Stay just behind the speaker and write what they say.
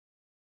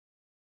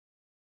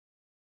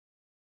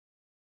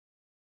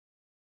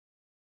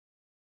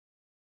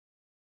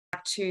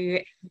like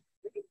to...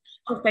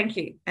 Oh, thank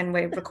you. And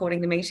we're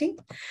recording the meeting.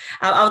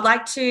 I would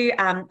like to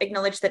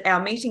acknowledge that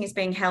our meeting is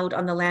being held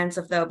on the lands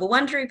of the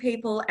Wurundjeri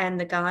people and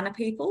the Kaurna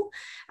people,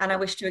 and I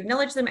wish to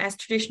acknowledge them as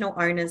traditional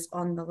owners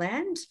on the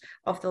land.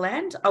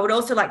 I would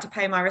also like to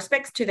pay my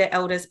respects to their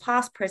elders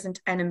past,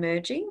 present and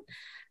emerging.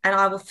 And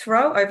I will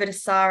throw over to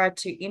Sarah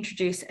to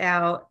introduce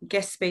our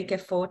guest speaker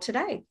for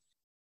today.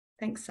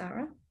 Thanks,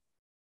 Sarah.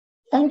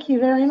 Thank you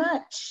very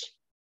much.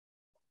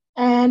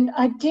 And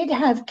I did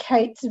have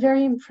Kate's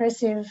very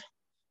impressive...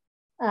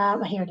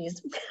 here it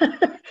is.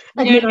 And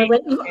then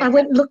I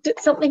went and looked at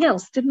something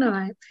else, didn't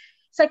I?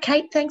 So,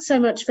 Kate, thanks so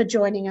much for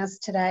joining us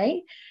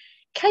today.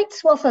 Kate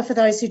Swaffer, for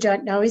those who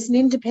don't know, is an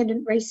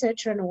independent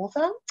researcher and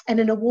author and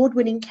an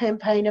award-winning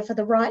campaigner for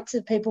the rights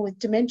of people with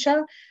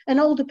dementia and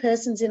older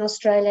persons in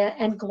Australia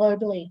and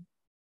globally.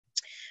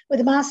 With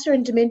a Master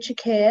in Dementia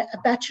Care, a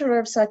Bachelor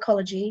of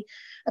Psychology,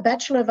 a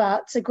Bachelor of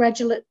Arts, a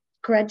graduate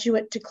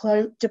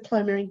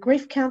diploma in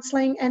grief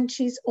counselling, and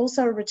she's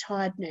also a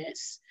retired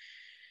nurse.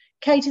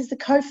 Kate is the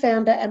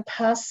co-founder and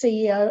past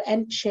CEO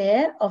and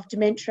chair of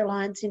Dementia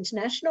Alliance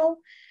International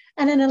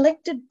and an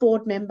elected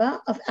board member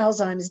of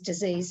Alzheimer's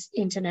Disease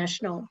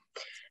International.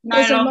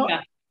 There's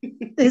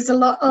a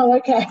lot. Oh,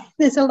 okay.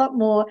 There's a lot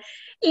more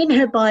in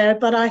her bio,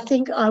 but I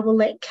think I will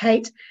let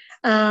Kate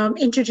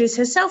introduce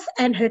herself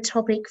and her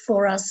topic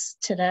for us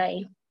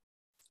today.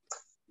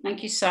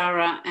 Thank you,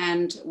 Sarah,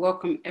 and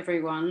welcome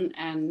everyone.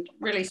 And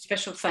really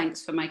special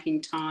thanks for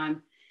making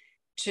time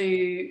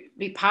to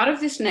be part of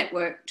this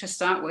network to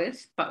start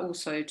with, but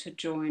also to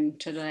join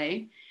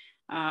today.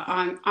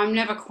 I'm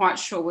never quite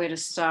sure where to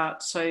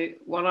start. So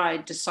what I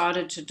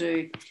decided to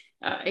do,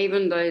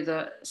 even though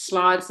the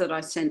slides that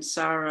I sent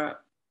Sarah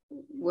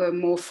were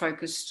more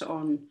focused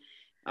on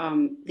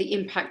the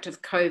impact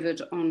of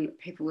COVID on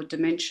people with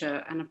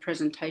dementia, and a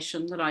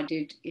presentation that I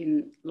did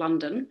in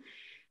London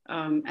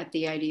at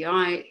the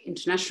ADI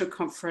International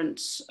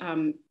Conference,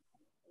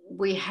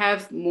 we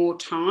have more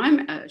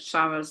time.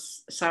 Sarah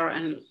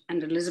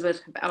and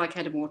Elizabeth have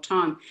allocated more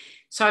time.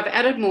 So I've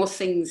added more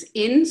things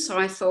in. So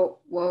I thought,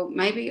 well,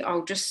 maybe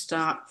I'll just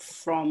start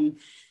from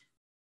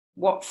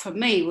what for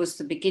me was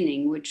the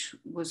beginning, which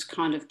was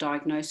kind of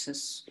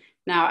diagnosis.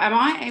 Now, am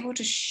I able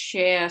to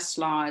share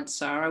slides,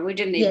 Sarah? We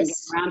didn't even get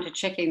around to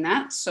checking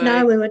that. So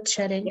no, we were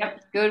chatting.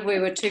 Yep, good. We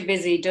were too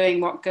busy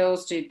doing what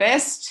girls do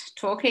best,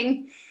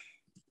 talking.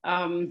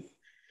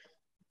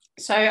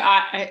 So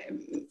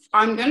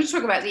I'm going to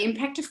talk about the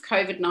impact of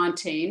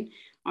COVID-19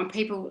 on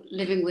people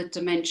living with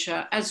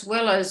dementia, as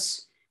well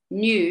as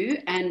new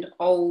and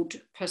old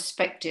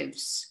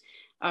perspectives.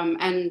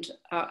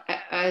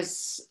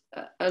 As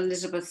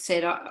Elizabeth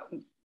said,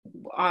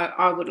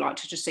 I would like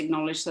to just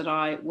acknowledge that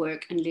I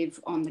work and live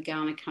on the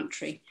Kaurna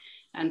country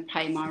and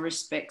pay my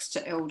respects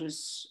to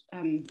elders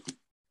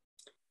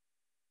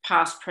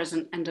past,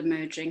 present and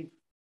emerging.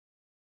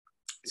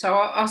 So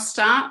I'll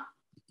start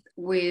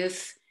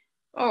with...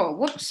 Oh,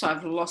 whoops,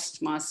 I've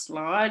lost my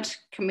slide.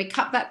 Can we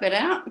cut that bit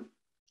out?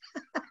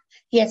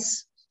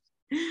 Yes.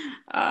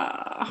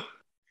 I've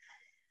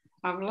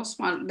lost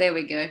my... There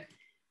we go.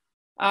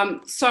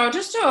 So I'll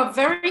just do a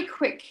very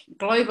quick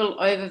global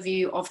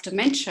overview of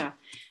dementia.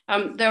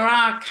 There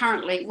are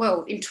currently,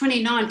 well, in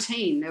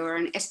 2019, there were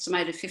an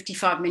estimated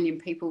 55 million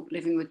people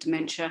living with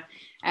dementia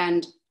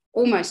and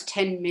almost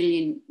 10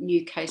 million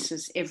new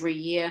cases every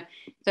year.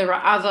 There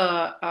are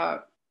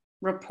other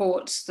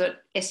reports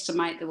that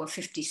estimate there were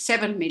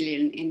 57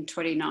 million in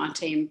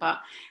 2019, but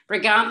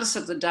regardless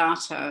of the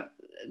data,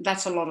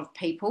 that's a lot of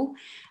people.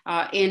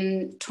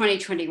 In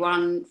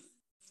 2021,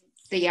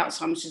 the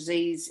Alzheimer's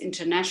Disease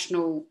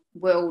International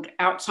World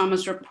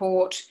Alzheimer's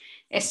Report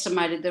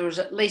estimated there was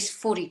at least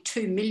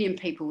 42 million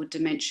people with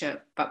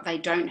dementia, but they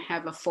don't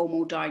have a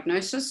formal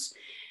diagnosis.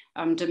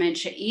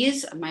 Dementia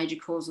is a major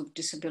cause of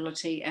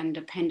disability and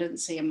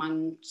dependency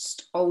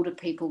amongst older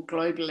people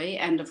globally,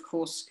 and of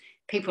course,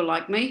 people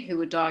like me who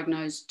were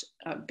diagnosed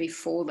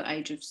before the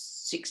age of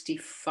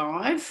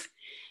 65.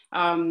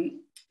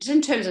 Just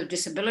in terms of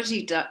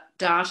disability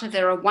data,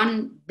 there are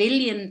 1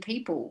 billion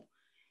people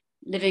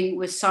living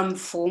with some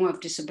form of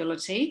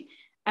disability,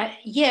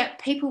 yet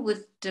people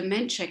with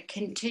dementia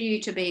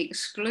continue to be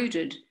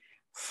excluded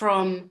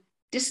from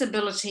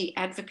disability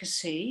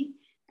advocacy,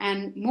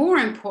 and more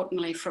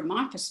importantly, from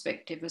my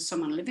perspective as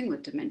someone living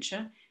with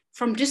dementia,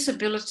 from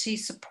disability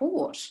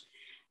support.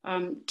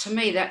 To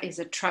me, that is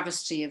a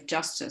travesty of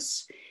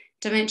justice.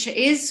 Dementia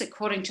is,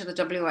 according to the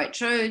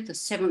WHO, the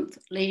 7th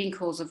leading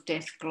cause of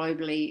death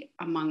globally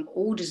among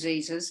all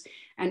diseases.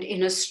 And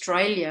in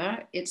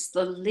Australia, it's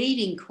the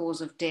leading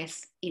cause of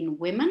death in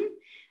women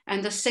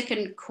and the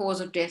second cause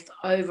of death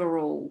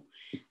overall.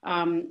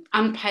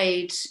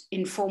 Unpaid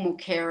informal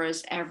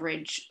carers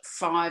average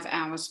 5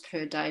 hours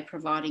per day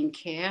providing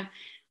care.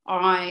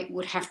 I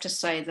would have to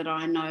say that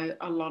I know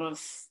a lot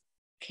of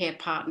care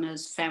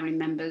partners, family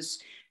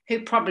members,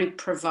 who probably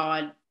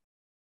provide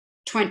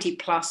 20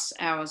 plus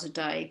hours a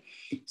day.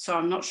 So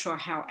I'm not sure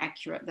how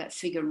accurate that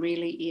figure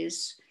really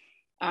is.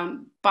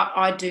 But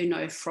I do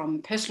know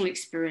from personal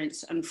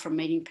experience and from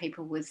meeting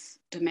people with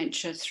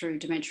dementia through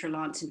Dementia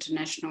Alliance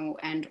International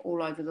and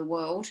all over the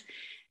world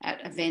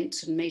at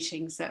events and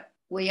meetings that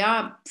we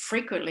are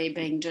frequently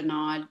being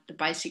denied the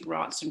basic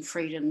rights and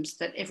freedoms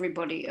that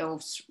everybody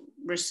else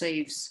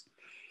receives.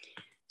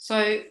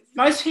 So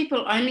most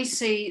people only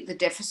see the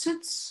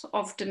deficits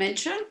of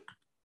dementia.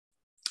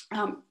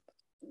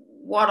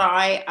 What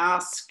I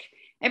ask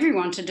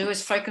everyone to do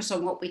is focus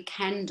on what we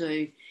can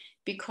do,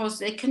 because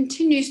there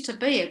continues to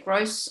be a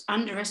gross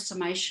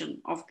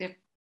underestimation of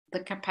the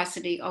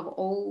capacity of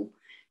all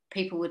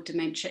people with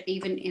dementia,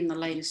 even in the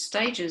latest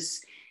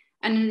stages.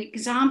 And an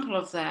example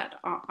of that,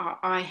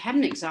 I had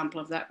an example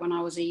of that when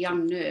I was a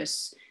young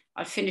nurse.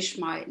 I finished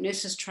my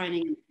nurse's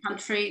training in the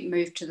country,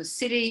 moved to the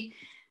city,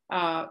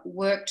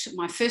 worked.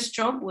 My first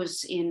job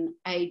was in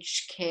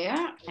aged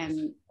care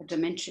and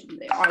dementia,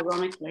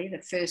 ironically,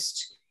 the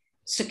first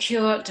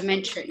secure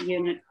dementia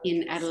unit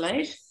in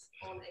Adelaide.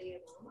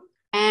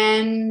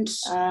 And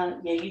yeah,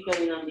 you go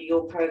in under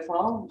your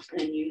profile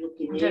and you look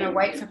in there. I'm going to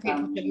wait for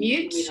people to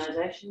mute.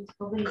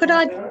 Could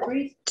I,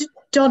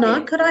 Donna,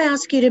 Yeah. could I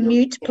ask you to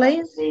mute,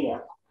 please?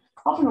 There.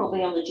 Often it'll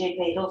be on the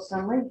GP Health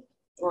summary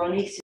or on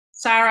EC.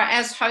 Sarah,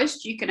 as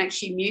host, you can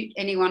actually mute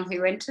anyone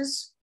who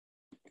enters.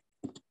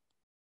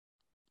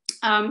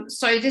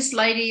 So this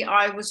lady,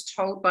 I was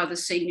told by the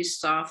senior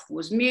staff,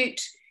 was mute.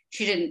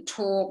 She didn't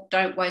talk.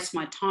 Don't waste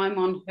my time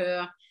on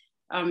her.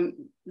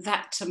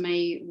 That to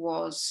me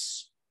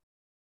was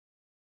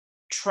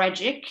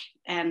tragic.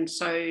 And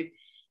so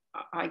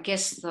I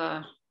guess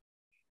I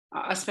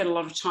spent a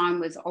lot of time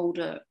with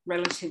older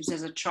relatives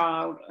as a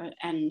child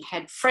and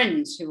had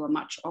friends who were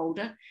much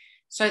older.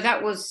 So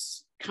that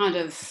was kind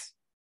of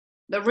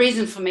the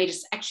reason for me to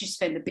actually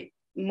spend a bit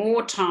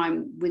more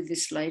time with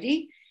this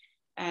lady.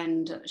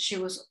 And she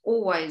was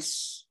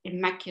always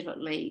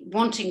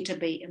wanting to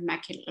be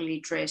immaculately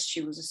dressed.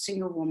 She was a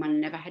single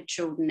woman, never had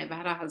children, never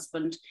had a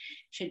husband.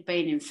 She'd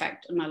been, in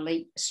fact, an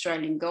elite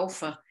Australian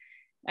golfer.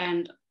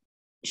 And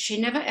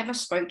she never ever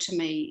spoke to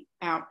me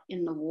out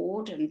in the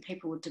ward, and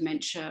people with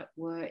dementia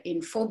were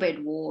in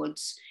 4-bed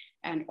wards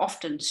and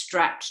often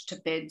strapped to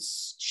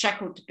beds,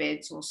 shackled to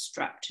beds or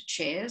strapped to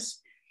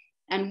chairs.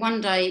 And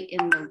one day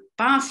in the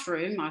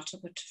bathroom, I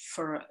took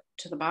her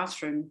to the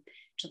bathroom,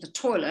 to the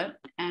toilet,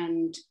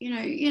 and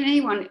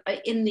anyone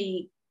in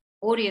the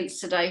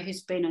audience today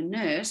who's been a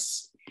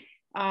nurse,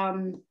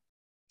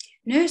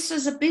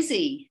 nurses are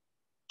busy,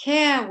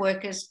 care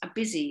workers are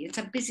busy, it's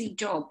a busy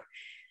job.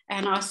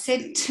 And I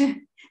said to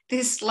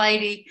this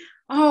lady,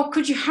 "Oh,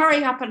 could you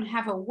hurry up and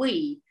have a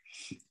wee?"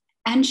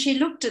 And she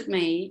looked at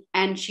me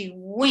and she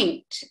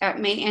winked at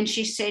me and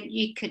she said,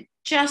 "You could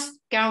just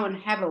go and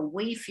have a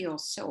wee for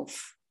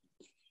yourself."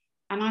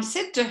 And I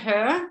said to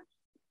her,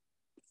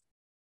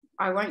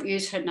 I won't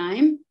use her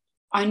name,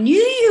 "I knew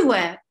you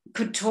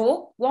could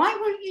talk. Why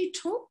won't you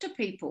talk to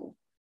people?"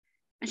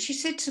 And she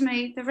said to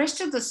me, "The rest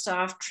of the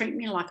staff treat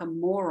me like a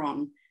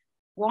moron.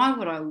 Why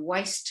would I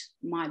waste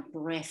my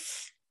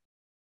breath?"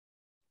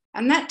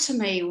 And that to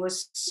me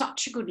was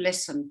such a good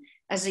lesson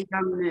as a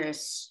young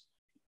nurse,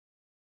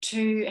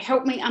 to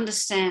help me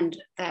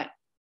understand that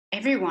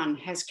everyone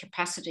has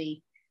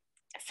capacity.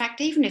 In fact,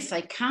 even if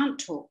they can't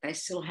talk, they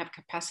still have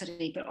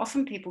capacity. But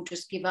often people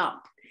just give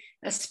up,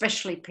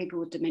 especially people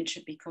with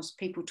dementia, because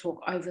people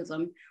talk over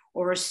them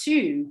or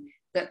assume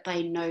that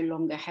they no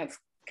longer have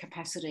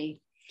capacity.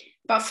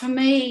 But for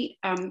me,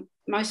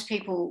 most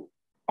people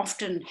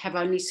often have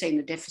only seen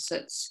the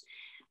deficits,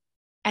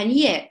 and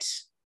yet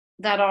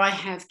that I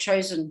have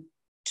chosen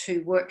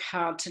to work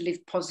hard to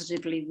live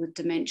positively with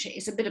dementia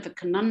is a bit of a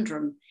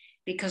conundrum,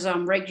 because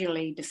I'm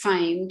regularly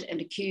defamed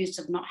and accused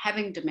of not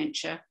having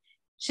dementia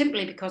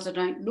simply because I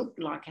don't look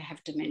like I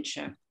have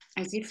dementia,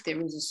 as if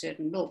there is a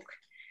certain look.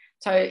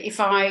 So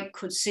if I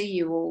could see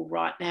you all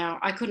right now,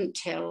 I couldn't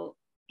tell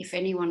if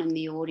anyone in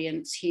the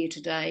audience here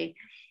today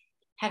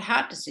had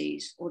heart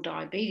disease or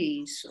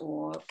diabetes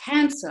or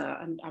cancer.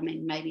 And I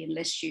mean, maybe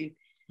unless you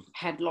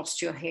had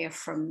lost your hair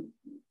from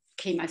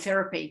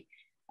chemotherapy,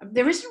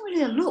 there isn't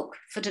really a look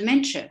for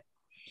dementia.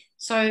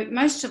 So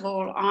most of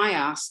all, I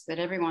ask that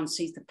everyone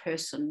sees the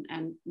person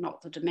and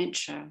not the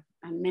dementia,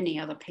 and many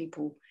other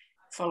people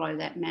follow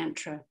that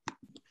mantra.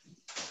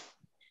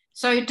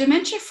 So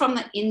dementia from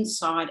the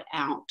inside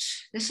out.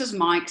 This is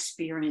my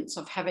experience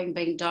of having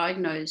been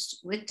diagnosed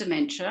with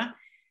dementia,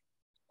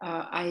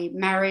 a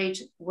married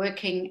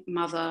working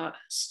mother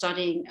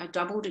studying a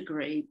double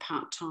degree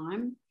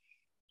part-time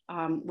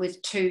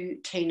with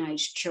 2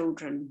 teenage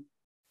children.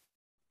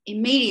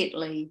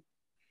 Immediately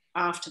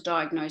after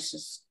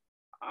diagnosis,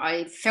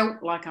 I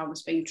felt like I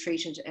was being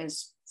treated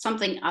as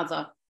something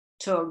other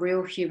to a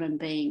real human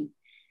being.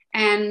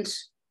 And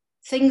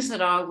things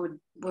that I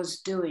was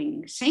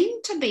doing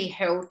seemed to be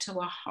held to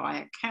a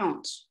high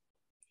account.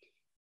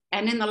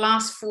 And in the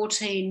last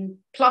 14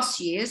 plus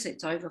years,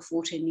 it's over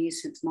 14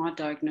 years since my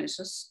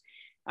diagnosis,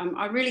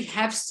 I really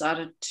have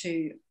started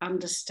to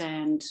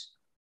understand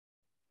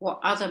what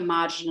other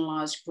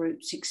marginalised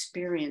groups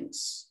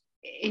experience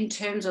in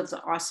terms of the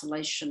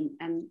isolation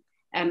and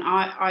And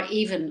I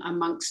even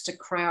amongst a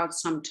crowd,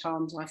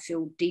 sometimes I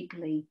feel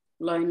deeply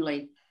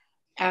lonely.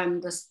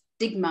 And the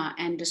stigma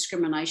and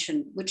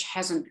discrimination, which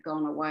hasn't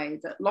gone away,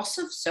 the loss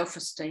of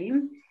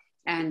self-esteem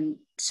and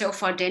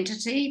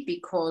self-identity,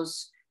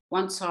 because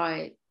once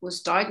I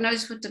was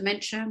diagnosed with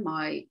dementia,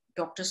 my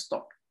doctor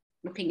stopped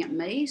looking at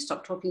me,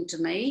 stopped talking to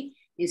me,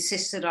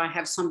 insisted I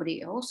have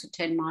somebody else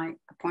attend my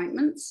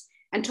appointments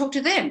and talk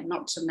to them,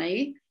 not to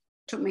me.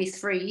 It took me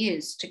 3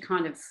 years to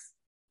kind of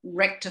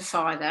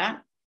rectify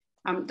that.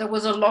 There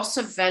was a loss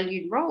of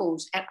valued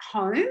roles at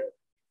home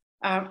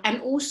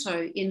and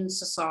also in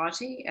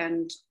society.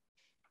 And,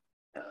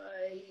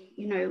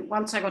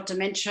 once I got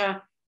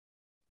dementia,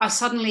 I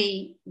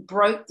suddenly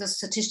broke the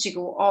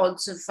statistical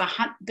odds of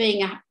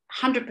being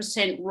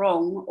 100%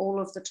 wrong all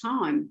of the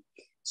time.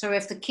 So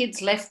if the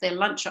kids left their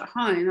lunch at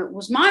home, it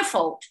was my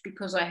fault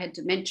because I had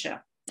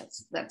dementia.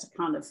 That's a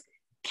kind of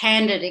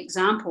candid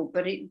example,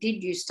 but it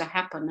did used to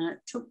happen. And it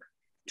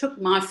took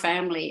my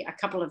family a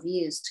couple of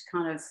years to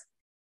kind of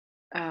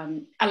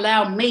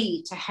allow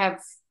me to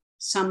have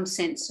some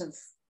sense of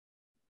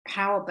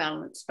power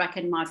balance back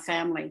in my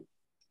family.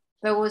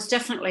 There was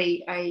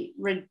definitely a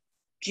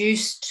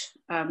reduced,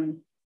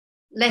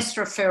 less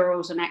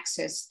referrals and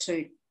access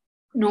to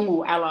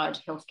normal allied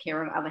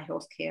healthcare and other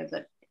healthcare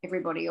that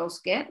everybody else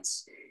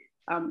gets.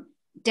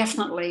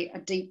 Definitely a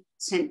deep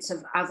sense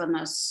of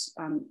otherness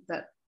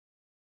that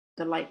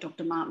the late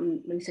Dr.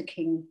 Martin Luther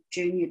King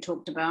Jr.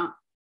 talked about.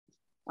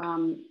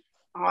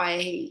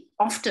 I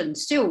often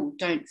still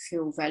don't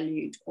feel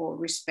valued or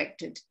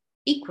respected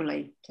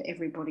equally to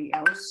everybody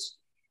else.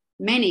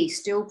 Many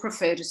still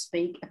prefer to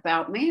speak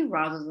about me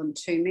rather than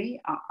to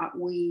me.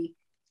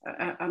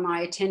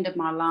 I attended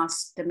my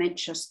last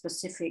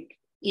dementia-specific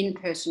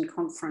in-person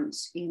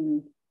conference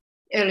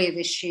earlier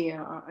this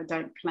year. I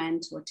don't plan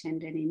to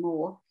attend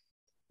anymore.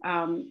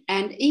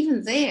 And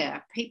even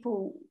there,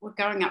 people were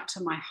going up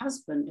to my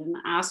husband and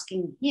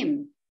asking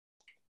him,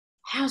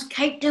 "How's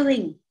Kate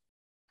doing?"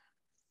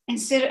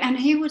 And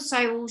he would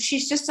say, "Well,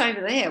 she's just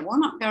over there. Why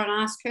not go and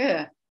ask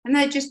her?" And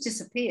they'd just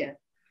disappear.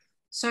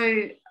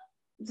 So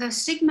the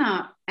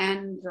stigma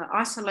and the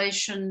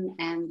isolation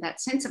and that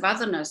sense of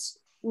otherness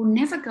will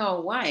never go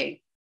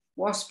away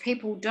whilst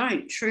people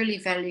don't truly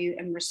value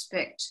and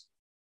respect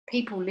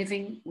people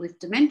living with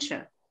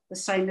dementia, the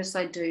same as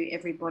they do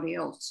everybody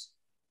else.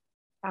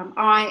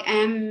 I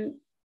am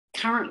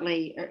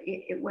currently,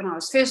 when I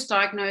was first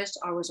diagnosed,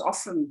 I was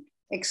often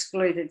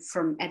excluded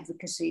from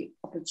advocacy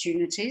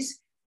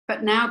opportunities.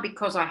 But now,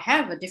 because I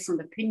have a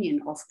different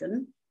opinion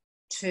often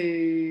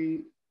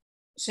to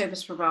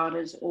service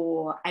providers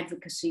or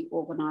advocacy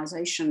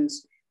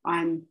organisations,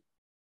 I'm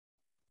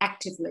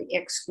actively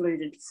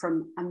excluded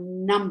from a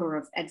number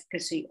of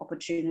advocacy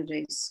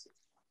opportunities.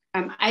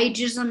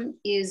 Ageism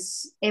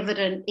is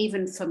evident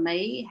even for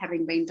me,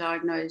 having been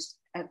diagnosed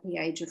at the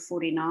age of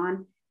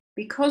 49,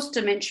 because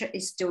dementia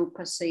is still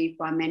perceived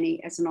by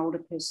many as an older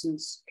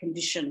person's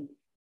condition.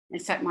 In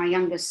fact, my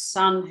youngest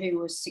son, who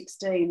was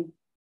 16,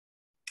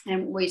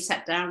 and we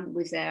sat down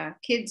with our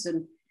kids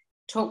and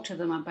talked to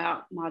them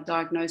about my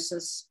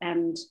diagnosis,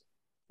 and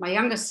my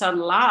youngest son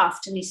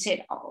laughed and he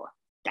said, "Oh,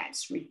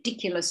 that's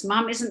ridiculous,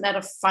 Mum. Isn't that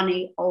a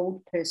funny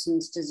old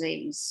person's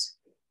disease?"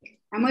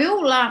 And we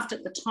all laughed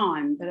at the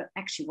time, but it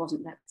actually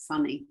wasn't that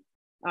funny.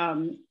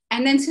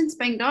 And then since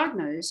being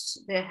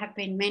diagnosed, there have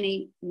been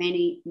many,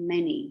 many,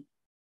 many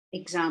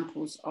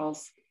examples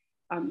of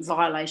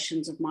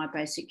violations of my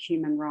basic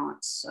human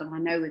rights. And I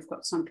know we've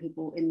got some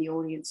people in the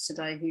audience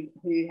today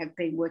who have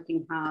been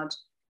working hard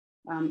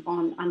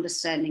on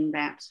understanding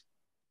that.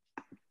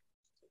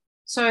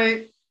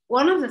 So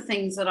one of the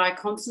things that I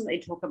constantly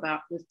talk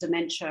about with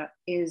dementia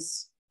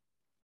is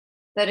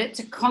that it's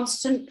a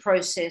constant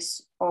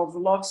process of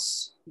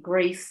loss,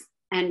 grief,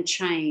 and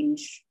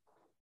change.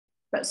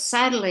 But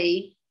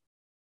sadly,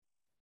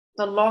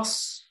 the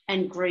loss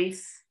and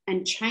grief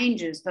and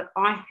changes that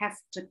I have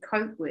to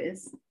cope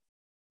with,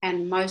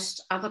 and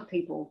most other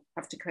people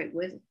have to cope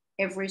with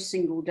every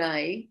single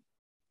day,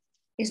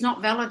 is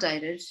not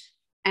validated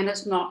and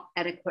it's not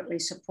adequately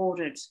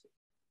supported.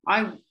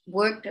 I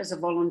worked as a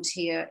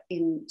volunteer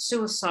in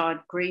suicide,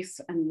 grief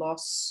and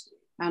loss,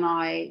 and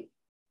I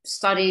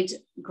studied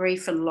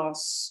grief and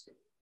loss,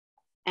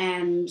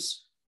 and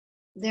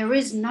there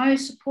is no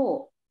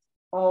support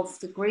of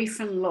the grief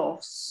and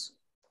loss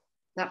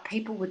that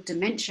people with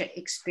dementia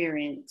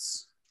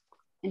experience.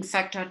 In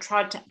fact, I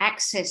tried to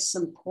access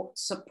some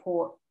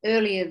support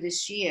earlier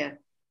this year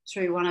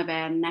through one of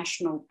our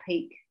national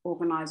peak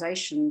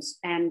organisations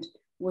and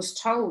was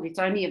told it's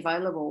only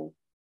available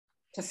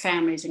to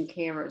families and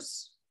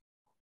carers.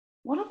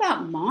 What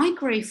about my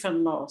grief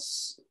and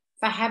loss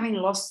for having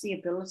lost the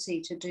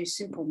ability to do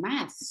simple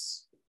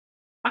maths?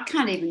 I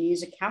can't even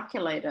use a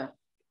calculator.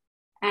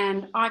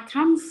 And I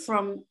come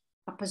from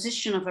a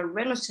position of a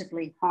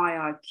relatively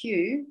high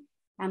IQ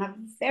and a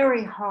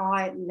very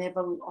high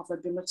level of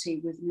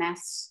ability with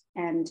maths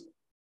and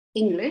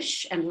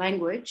English and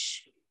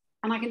language,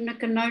 and I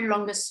can no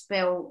longer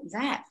spell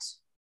that,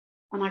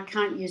 and I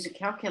can't use a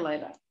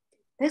calculator.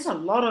 There's a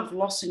lot of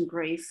loss and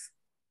grief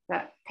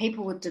that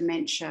people with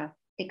dementia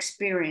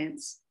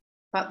experience,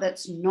 but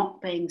that's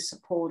not being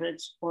supported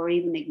or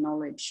even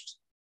acknowledged.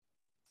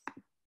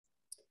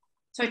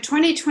 So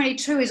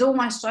 2022 is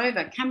almost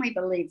over. Can we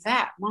believe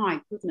that? My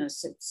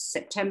goodness, it's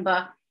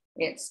September,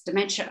 it's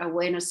Dementia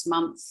Awareness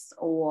Month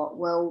or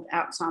World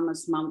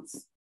Alzheimer's Month.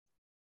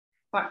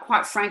 But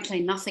quite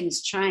frankly,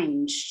 nothing's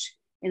changed.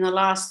 In the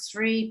last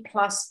 3+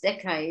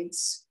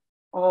 decades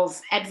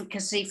of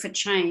advocacy for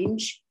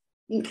change,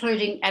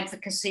 including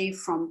advocacy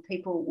from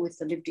people with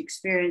the lived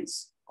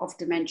experience of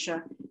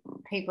dementia,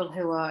 people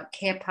who are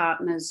care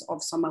partners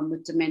of someone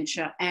with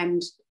dementia,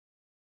 and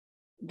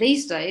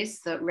these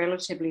days, the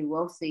relatively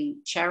wealthy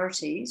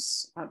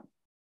charities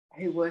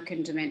who work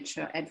in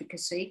dementia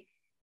advocacy,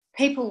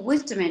 people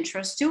with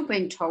dementia are still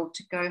being told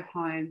to go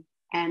home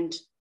and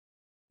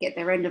get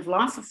their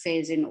end-of-life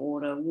affairs in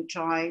order, which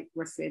I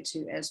refer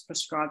to as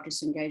prescribed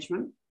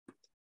disengagement.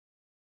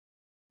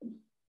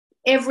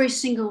 Every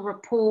single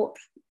report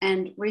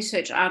and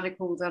research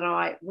article that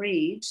I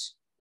read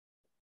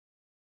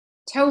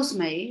tells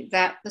me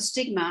that the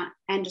stigma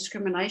and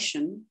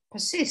discrimination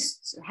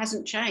persists. It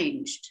hasn't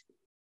changed.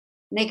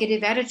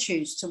 Negative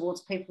attitudes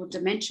towards people with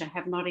dementia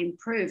have not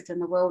improved,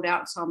 and the World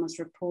Alzheimer's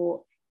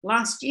Report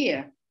last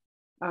year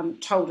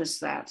told us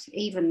that.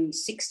 Even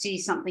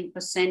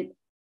 60-something%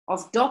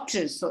 of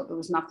doctors thought there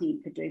was nothing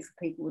you could do for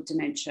people with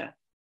dementia.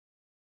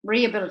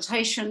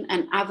 Rehabilitation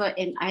and other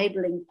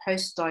enabling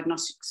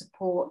post-diagnostic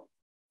support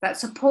that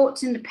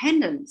supports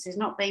independence is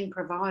not being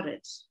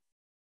provided.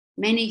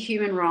 Many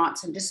human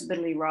rights and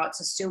disability rights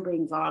are still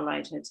being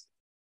violated,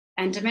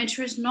 and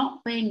dementia is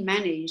not being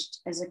managed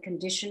as a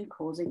condition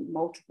causing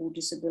multiple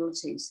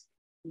disabilities.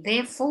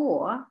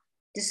 Therefore,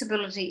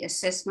 disability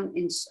assessment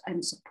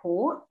and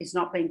support is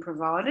not being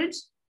provided.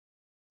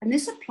 And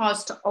this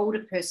applies to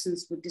older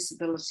persons with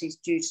disabilities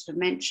due to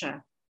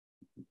dementia.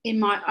 In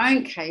my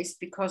own case,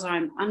 because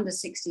I'm under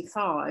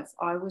 65,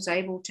 I was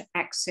able to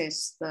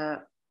access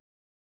the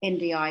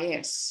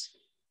NDIS.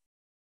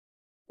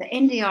 The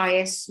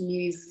NDIS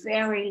knew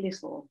very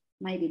little,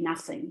 maybe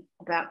nothing,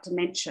 about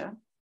dementia,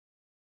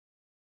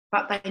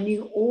 but they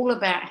knew all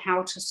about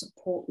how to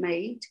support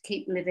me to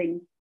keep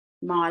living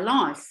my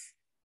life.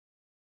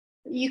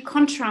 You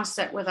contrast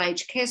that with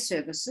aged care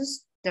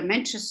services,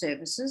 dementia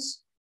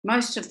services.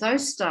 Most of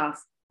those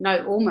staff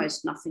know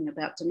almost nothing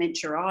about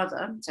dementia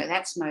either, so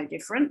that's no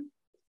different.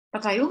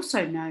 But they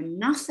also know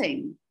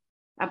nothing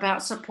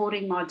about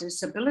supporting my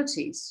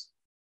disabilities.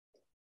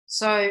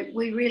 So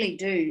we really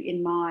do,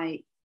 in my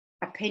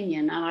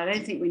opinion, and I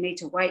don't think we need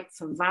to wait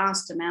for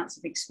vast amounts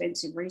of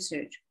expensive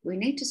research. We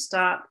need to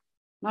start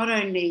not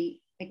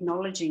only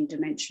acknowledging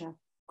dementia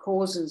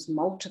causes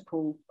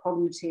multiple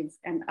cognitive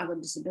and other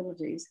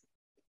disabilities,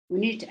 we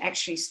need to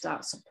actually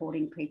start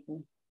supporting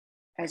people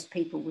as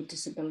people with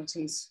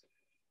disabilities.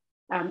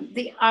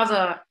 The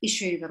other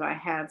issue that I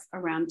have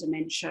around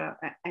dementia,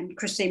 and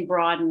Christine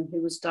Bryden,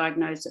 who was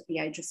diagnosed at the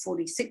age of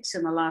 46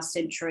 in the last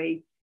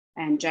century,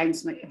 and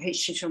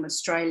she's from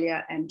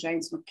Australia, and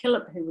James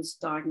McKillop, who was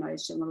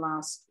diagnosed in the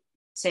last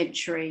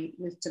century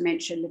with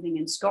dementia living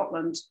in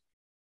Scotland.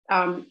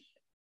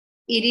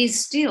 It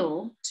is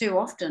still too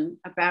often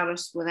about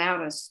us,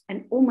 without us.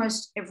 And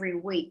almost every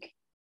week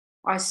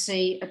I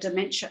see a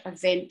dementia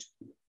event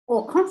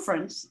or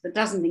conference that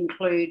doesn't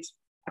include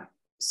a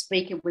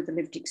speaker with a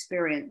lived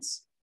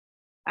experience.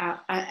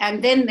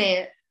 And then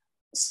there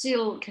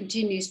still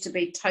continues to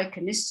be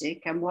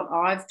tokenistic, and what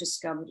I've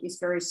discovered is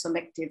very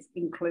selective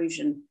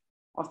inclusion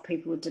of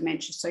people with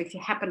dementia. So if you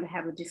happen to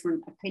have a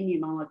different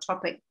opinion on a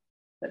topic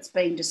that's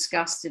being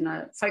discussed in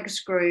a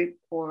focus group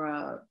or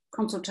a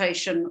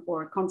consultation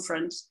or a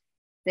conference,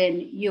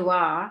 then you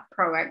are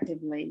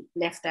proactively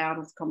left out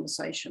of the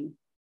conversation.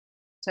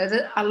 So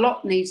a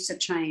lot needs to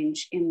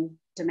change in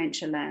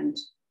dementia land.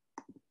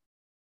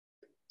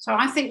 So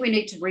I think we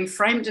need to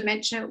reframe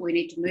dementia. We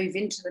need to move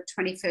into the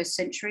 21st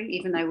century,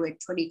 even though we're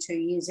 22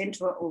 years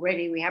into it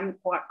already, we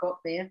haven't quite got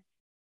there.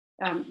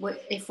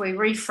 If we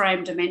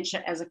reframe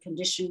dementia as a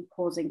condition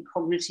causing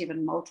cognitive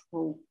and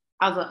multiple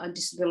other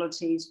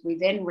disabilities, we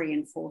then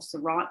reinforce the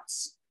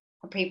rights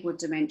for people with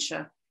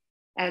dementia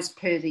as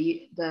per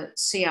the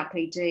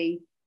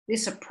CRPD.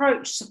 This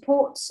approach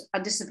supports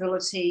a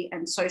disability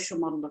and social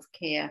model of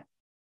care.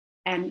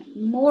 And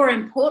more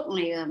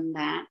importantly than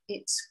that,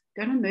 it's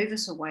going to move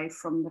us away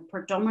from the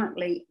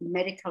predominantly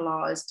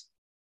medicalised,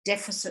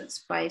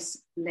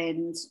 deficits-based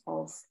lens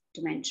of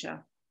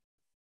dementia.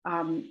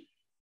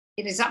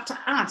 It is up to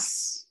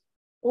us,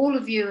 all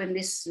of you in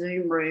this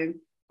Zoom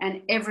room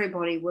and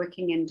everybody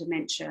working in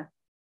dementia,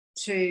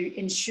 to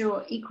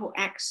ensure equal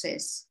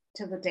access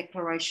to the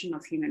Declaration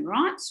of Human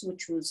Rights,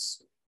 which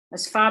was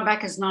as far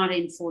back as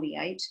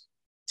 1948,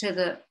 to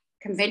the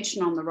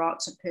Convention on the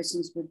Rights of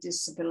Persons with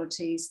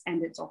Disabilities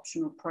and its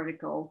optional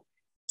protocol,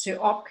 to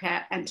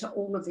OPCAT, and to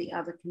all of the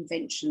other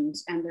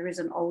conventions. And there is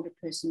an older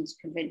persons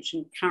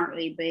convention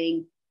currently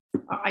being,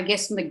 I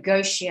guess,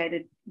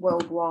 negotiated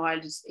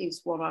worldwide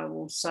is what I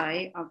will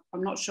say.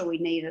 I'm not sure we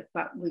need it,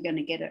 but we're going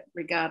to get it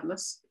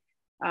regardless.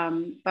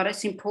 But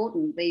it's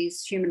important.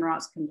 These human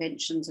rights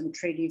conventions and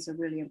treaties are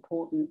really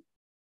important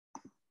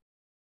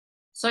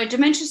So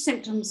dementia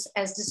symptoms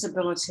as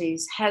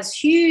disabilities has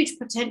huge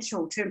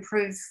potential to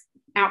improve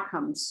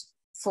outcomes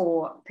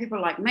for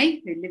people like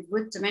me who live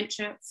with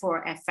dementia,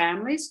 for our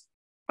families,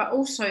 but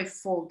also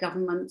for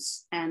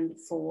governments and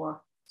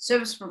for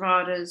service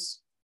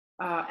providers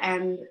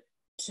and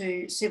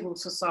to civil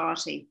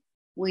society.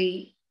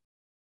 We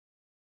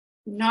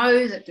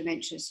know that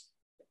dementia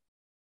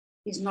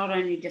is not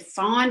only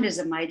defined as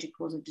a major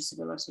cause of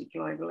disability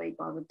globally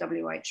by the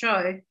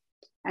WHO,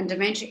 and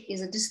dementia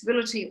is a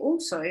disability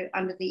also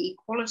under the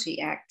Equality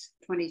Act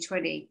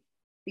 2020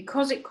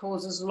 because it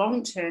causes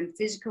long-term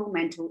physical,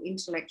 mental,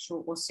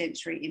 intellectual or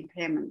sensory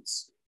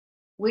impairments,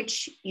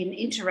 which in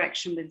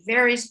interaction with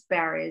various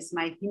barriers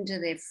may hinder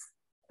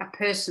a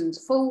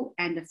person's full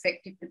and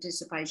effective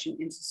participation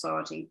in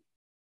society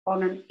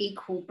on an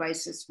equal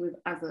basis with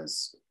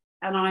others.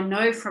 And I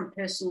know from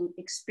personal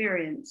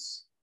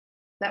experience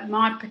that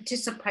my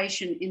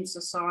participation in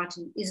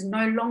society is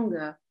no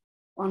longer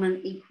on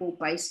an equal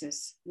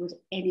basis with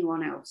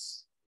anyone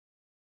else.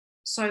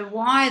 So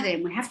why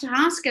then, we have to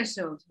ask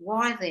ourselves,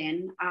 why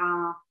then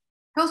are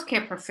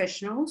healthcare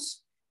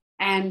professionals,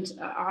 and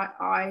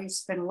I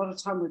spend a lot of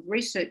time with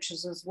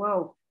researchers as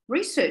well,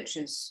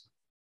 researchers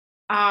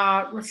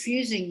are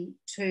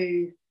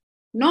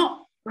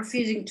not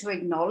refusing to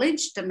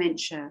acknowledge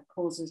dementia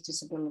causes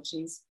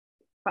disabilities,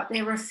 but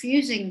they're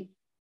refusing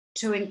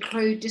to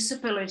include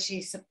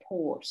disability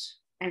support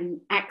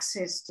and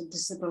access to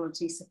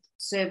disability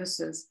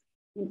services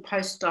in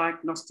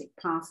post-diagnostic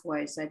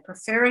pathways. They're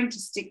preferring to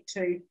stick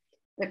to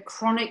the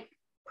chronic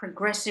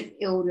progressive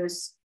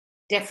illness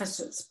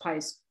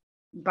deficits-based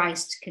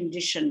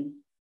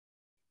condition.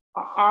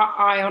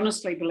 I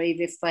honestly believe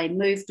if they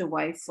moved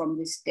away from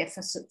this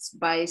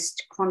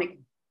deficits-based chronic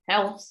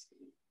health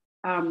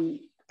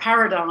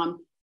paradigm,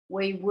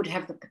 we would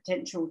have the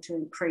potential to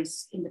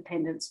increase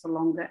independence for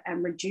longer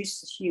and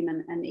reduce the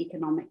human and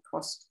economic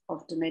cost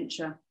of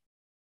dementia.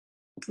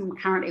 I'm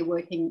currently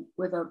working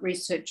with a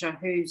researcher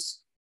whose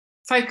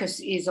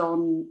focus is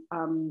on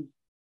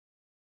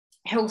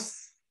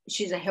health.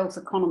 She's a health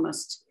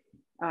economist,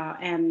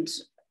 and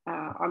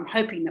I'm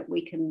hoping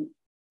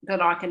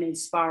that I can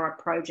inspire a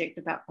project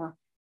about the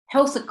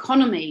health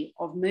economy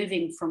of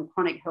moving from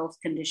chronic health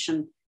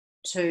condition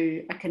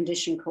to a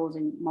condition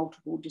causing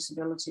multiple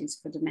disabilities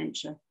for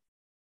dementia.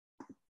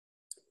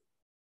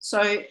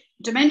 So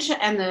dementia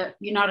and the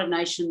United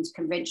Nations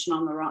Convention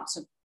on the Rights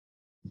of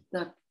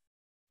the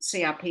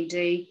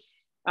CRPD,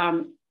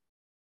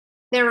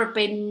 there have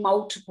been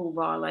multiple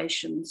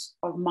violations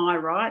of my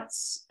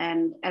rights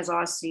and, as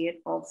I see it,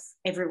 of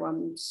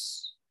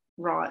everyone's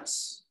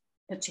rights,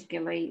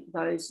 particularly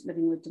those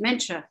living with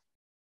dementia.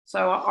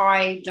 So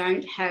I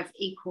don't have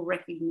equal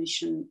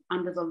recognition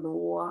under the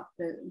law.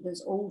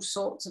 There's all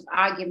sorts of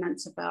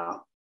arguments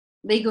about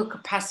legal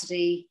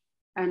capacity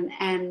and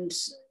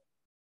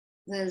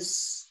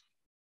there's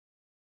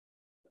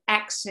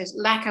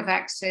lack of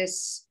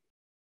access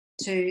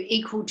to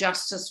equal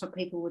justice for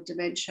people with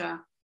dementia.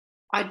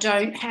 I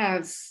don't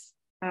have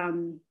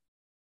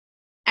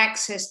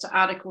access to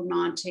Article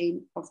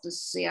 19 of the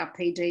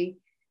CRPD.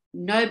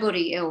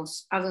 Nobody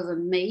else other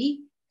than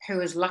me, who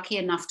is lucky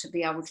enough to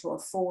be able to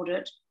afford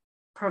it,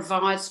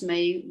 provides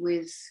me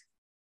with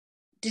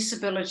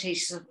disability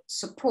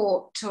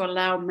support to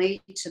allow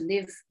me to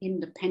live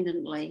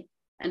independently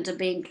and to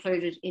be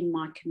included in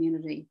my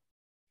community.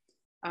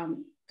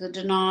 The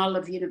denial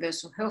of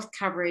universal health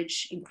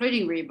coverage,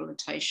 including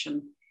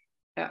rehabilitation,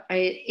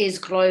 is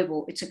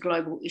global. It's a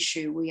global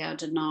issue. We are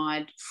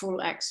denied full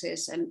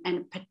access,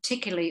 and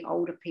particularly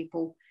older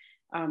people,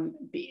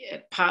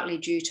 partly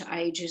due to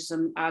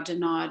ageism, are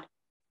denied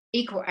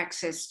equal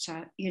access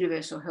to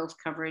universal health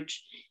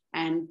coverage,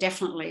 and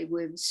definitely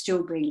we're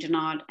still being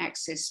denied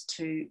access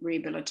to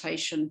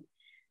rehabilitation.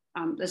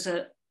 There's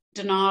a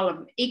denial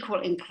of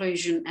equal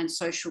inclusion and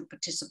social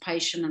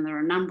participation, and there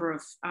are a number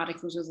of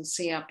articles of the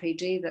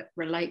CRPD that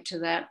relate to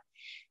that.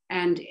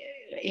 And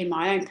in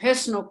my own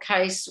personal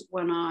case,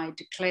 when I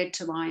declared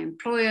to my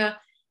employer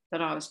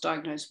that I was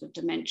diagnosed with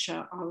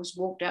dementia, I was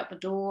walked out the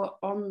door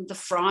on the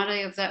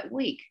Friday of that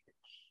week.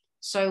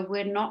 So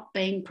we're not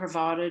being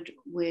provided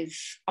with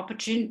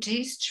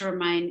opportunities to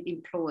remain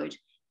employed,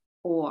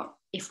 or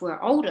if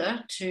we're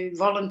older, to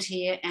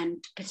volunteer and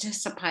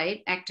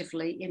participate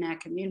actively in our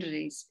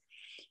communities.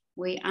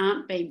 We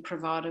aren't being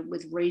provided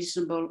with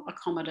reasonable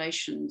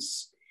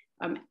accommodations,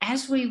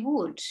 as we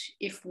would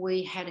if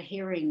we had a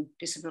hearing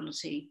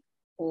disability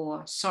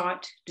or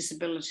sight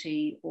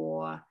disability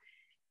or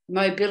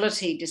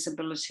mobility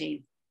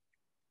disability.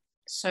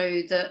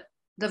 So the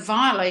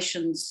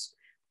violations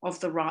of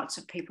the rights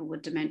of people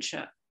with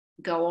dementia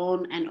go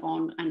on and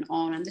on and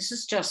on. And this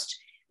is just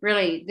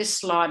really, this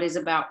slide is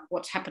about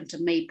what's happened to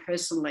me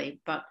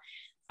personally, but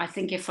I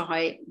think if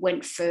I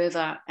went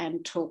further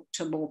and talked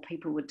to more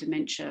people with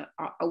dementia,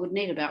 I would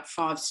need about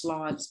 5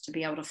 slides to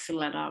be able to fill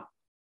that up.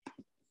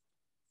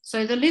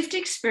 So the lived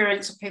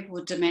experience of people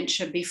with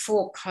dementia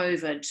before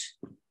COVID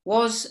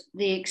was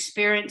the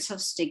experience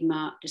of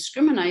stigma,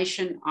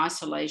 discrimination,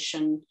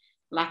 isolation,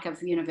 lack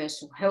of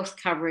universal health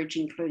coverage,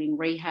 including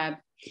rehab,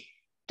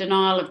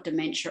 denial of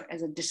dementia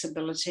as a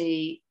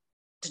disability,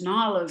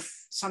 denial of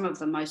some of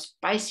the most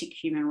basic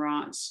human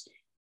rights,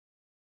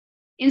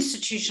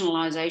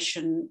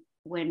 institutionalisation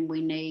when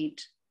we need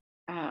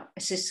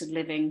assisted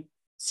living,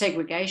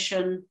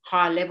 segregation,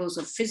 high levels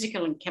of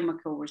physical and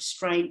chemical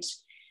restraint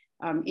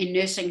in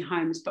nursing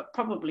homes, but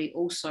probably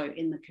also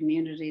in the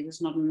community.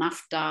 There's not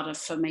enough data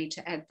for me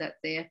to add that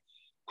there.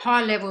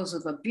 High levels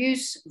of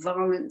abuse,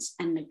 violence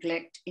and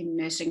neglect in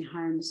nursing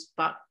homes,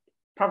 but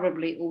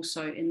probably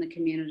also in the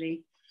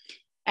community.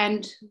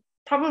 And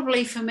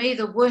probably for me,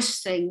 the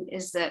worst thing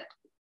is that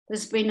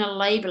there's been a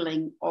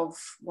labelling of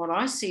what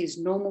I see as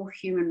normal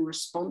human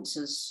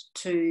responses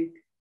to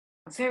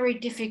a very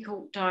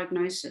difficult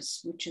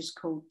diagnosis, which is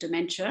called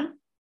dementia.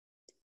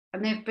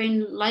 And they've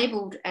been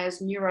labelled as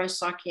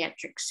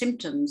neuropsychiatric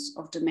symptoms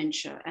of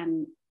dementia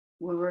and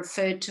were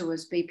referred to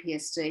as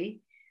BPSC.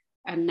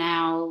 And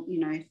now, you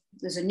know,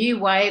 there's a new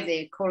way,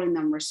 they're calling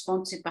them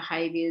responsive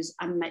behaviours,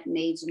 unmet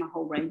needs, and a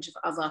whole range of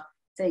other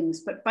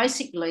things. But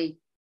basically,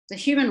 the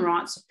human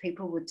rights of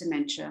people with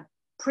dementia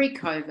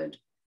pre-COVID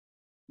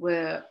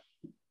were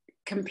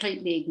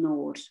completely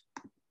ignored.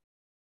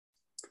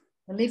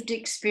 The lived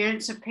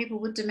experience of people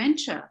with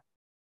dementia.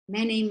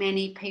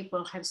 Many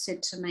people have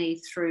said to me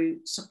through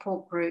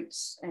support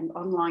groups and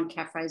online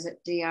cafes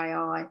at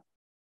DAI,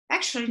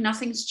 actually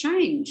nothing's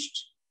changed.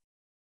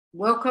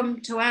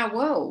 Welcome to our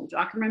world.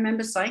 I can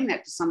remember saying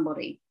that to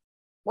somebody.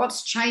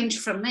 What's changed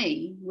for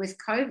me with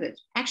COVID?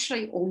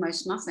 Actually,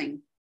 almost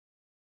nothing.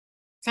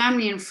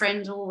 Family and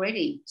friends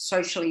already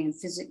socially and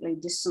physically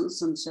distance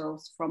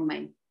themselves from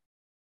me.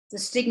 The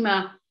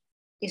stigma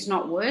is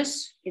not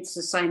worse. It's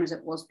the same as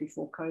it was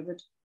before COVID.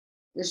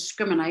 The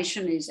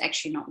discrimination is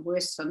actually not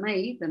worse for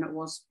me than it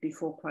was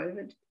before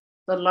COVID.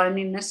 The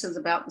loneliness is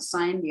about the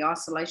same. The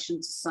isolation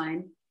is the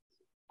same.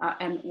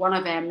 And one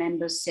of our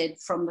members said,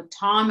 from the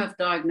time of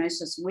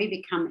diagnosis, we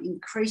become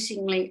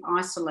increasingly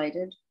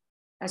isolated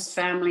as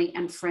family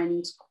and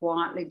friends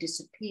quietly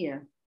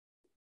disappear.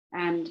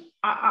 And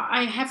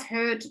I have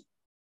heard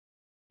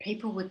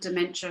people with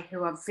dementia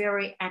who are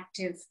very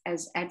active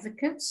as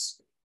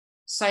advocates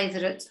say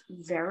that it's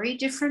very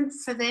different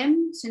for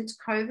them since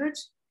COVID.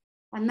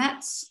 And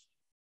that's,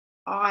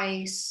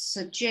 I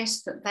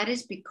suggest that that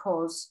is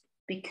because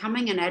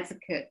becoming an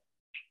advocate,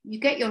 you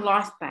get your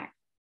life back.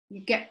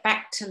 You get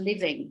back to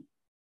living.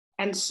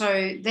 And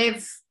so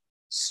they've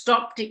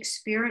stopped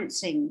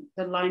experiencing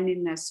the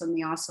loneliness and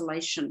the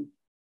isolation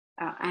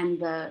and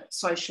the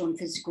social and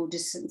physical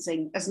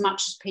distancing as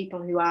much as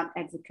people who aren't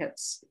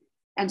advocates.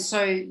 And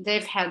so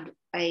they've had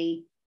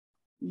a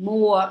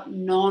more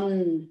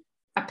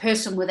a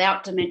person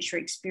without dementia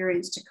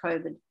experience to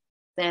COVID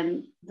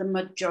than the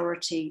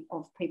majority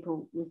of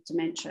people with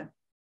dementia.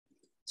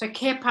 So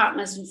care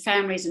partners and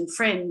families and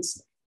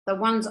friends, the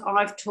ones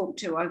I've talked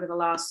to over the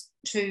last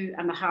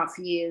 2.5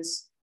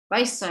 years,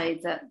 they say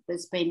that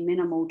there's been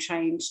minimal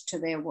change to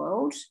their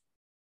world.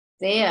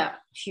 Their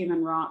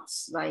human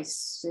rights they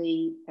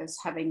see as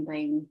having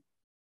been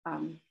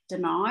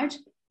denied,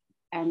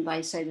 and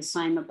they say the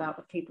same about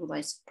the people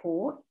they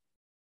support.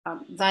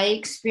 They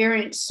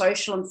experienced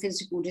social and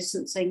physical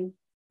distancing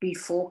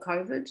before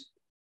COVID.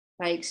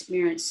 They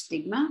experienced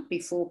stigma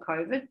before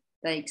COVID.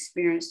 They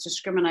experienced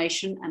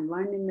discrimination and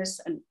loneliness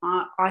and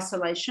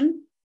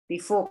isolation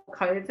before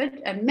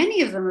COVID. And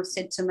many of them have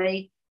said to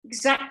me,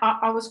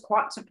 I was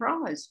quite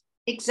surprised,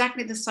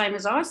 exactly the same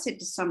as I said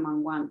to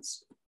someone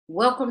once,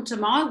 welcome to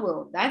my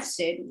world. They've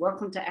said,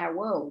 welcome to our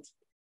world.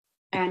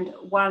 And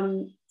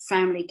one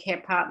family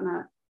care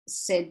partner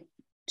said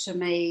to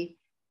me,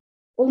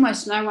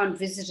 almost no one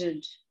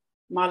visited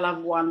my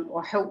loved one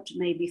or helped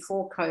me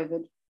before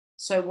COVID.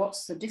 So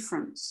what's the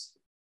difference?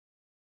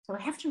 So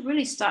we have to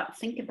really start to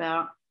think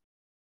about,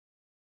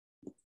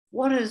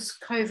 what has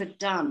COVID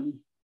done?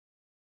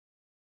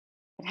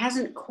 It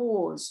hasn't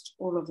caused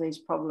all of these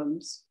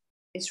problems.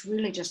 It's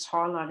really just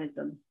highlighted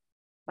them.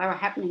 They were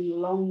happening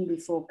long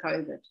before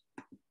COVID.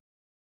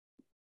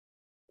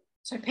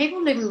 So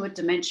people living with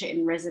dementia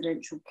in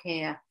residential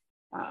care,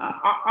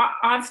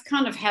 I've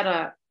kind of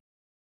had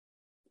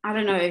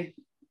I've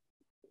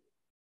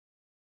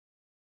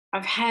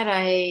had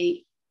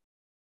a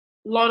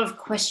lot of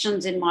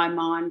questions in my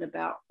mind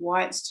about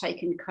why it's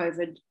taken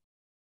COVID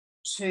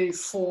to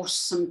force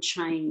some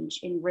change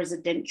in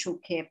residential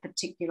care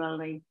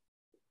particularly.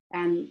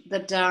 And the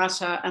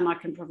data, and I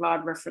can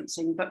provide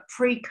referencing, but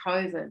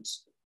pre-COVID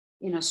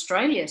in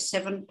Australia,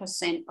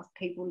 7% of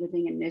people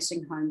living in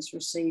nursing homes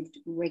received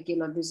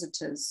regular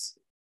visitors.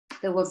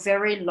 There were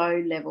very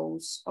low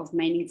levels of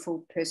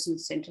meaningful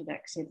person-centred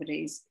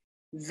activities,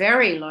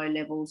 very low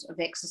levels of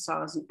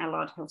exercise and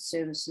allied health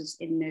services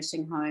in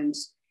nursing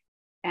homes,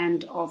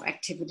 and of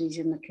activities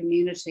in the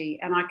community.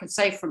 And I can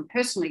say from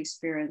personal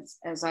experience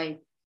as a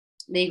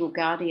legal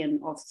guardian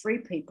of 3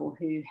 people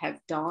who have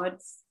died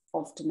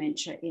of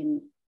dementia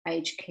in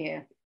aged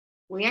care,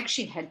 we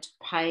actually had to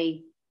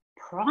pay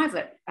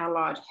private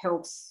allied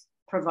health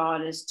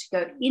providers to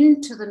go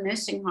into the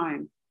nursing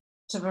home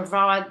to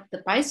provide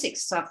the basic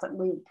stuff that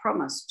we were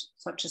promised,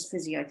 such as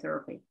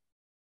physiotherapy.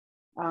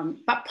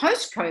 But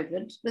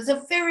post-COVID, there's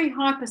a very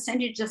high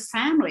percentage of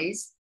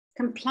families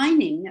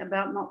complaining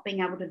about not being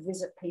able to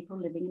visit people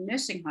living in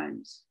nursing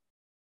homes.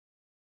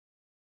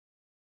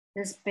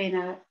 There's been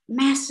a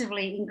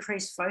massively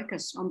increased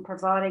focus on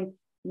providing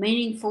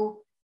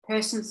meaningful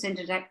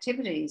person-centered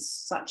activities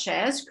such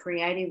as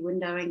creative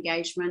window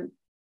engagement,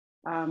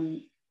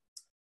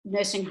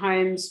 nursing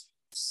homes,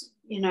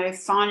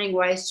 finding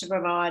ways to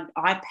provide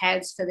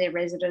iPads for their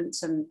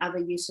residents and other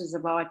uses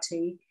of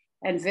IT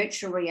and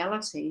virtual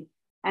reality,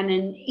 and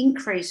an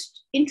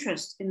increased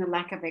interest in the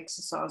lack of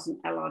exercise and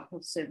allied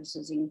health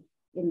services in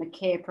the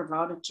care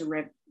provided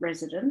to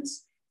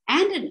residents,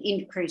 and an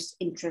increased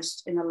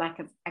interest in the lack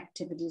of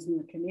activities in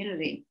the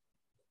community.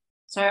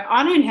 So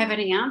I don't have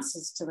any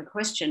answers to the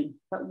question,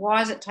 but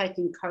why is it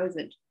taking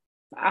COVID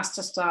for us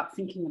to start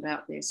thinking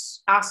about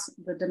this, us,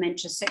 the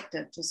dementia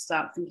sector, to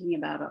start thinking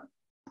about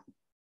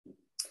it?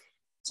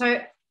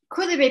 So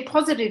could there be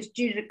positives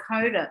due to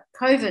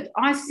COVID?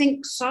 I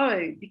think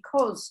so,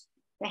 because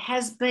there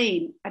has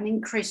been an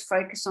increased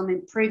focus on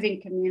improving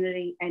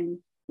community and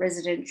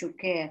residential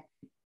care.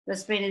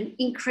 There's been an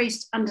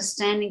increased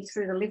understanding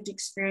through the lived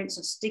experience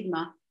of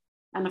stigma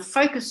and a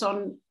focus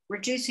on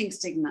reducing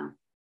stigma.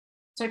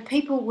 So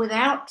people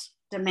without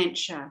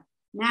dementia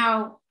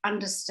now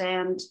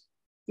understand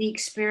the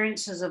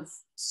experiences of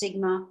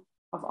stigma,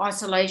 of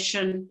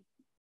isolation,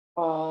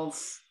 of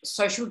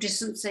social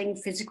distancing,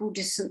 physical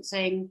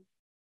distancing,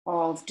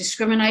 of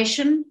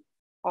discrimination,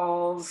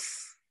 of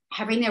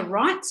having their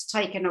rights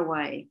taken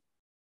away.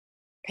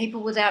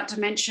 People without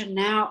dementia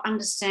now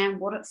understand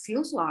what it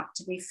feels like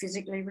to be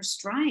physically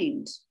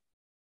restrained,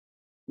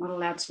 not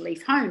allowed to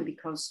leave home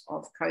because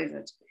of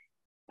COVID.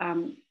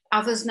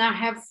 Others now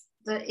have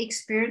the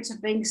experience of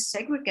being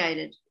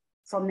segregated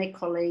from their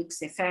colleagues,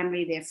 their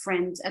family, their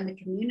friends, and the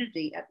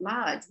community at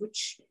large,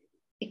 which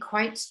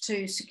equates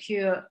to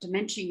secure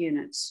dementia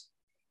units.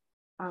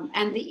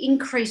 And the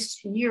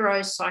increased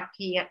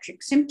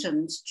neuropsychiatric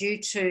symptoms due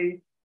to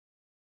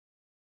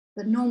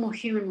the normal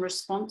human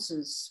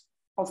responses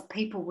of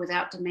people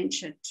without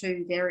dementia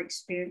to their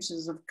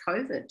experiences of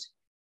COVID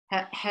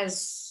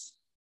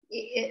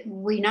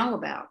we know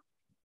about.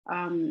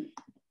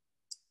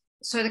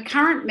 So the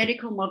current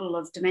medical model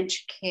of dementia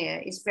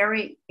care is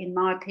very, in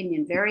my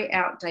opinion, very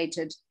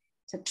outdated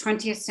to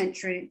 20th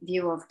century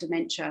view of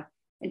dementia.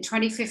 In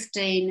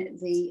 2015,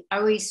 the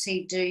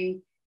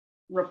OECD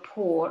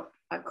report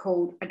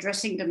called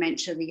Addressing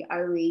Dementia, the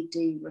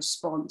OED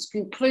Response,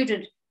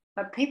 concluded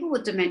that people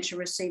with dementia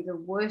receive the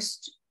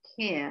worst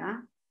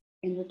care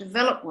in the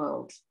developed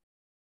world.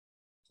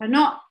 So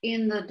not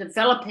in the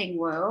developing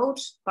world,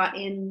 but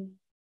in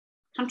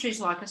countries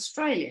like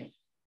Australia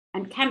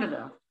and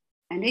Canada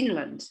and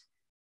England.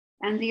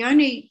 And the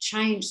only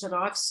change that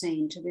I've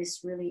seen to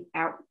this really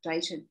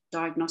outdated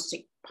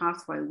diagnostic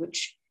pathway,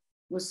 which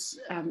was,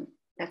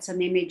 that's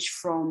an image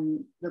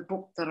from the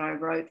book that I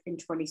wrote in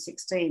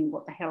 2016,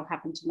 What the Hell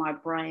Happened to My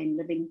Brain,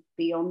 Living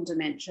Beyond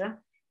Dementia.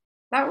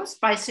 That was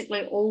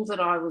basically all that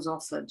I was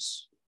offered.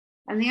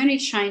 And the only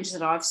change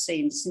that I've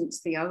seen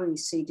since the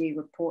OECD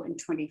report in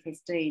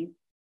 2015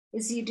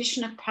 is the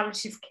addition of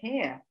palliative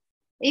care.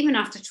 Even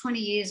after 20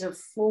 years of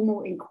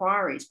formal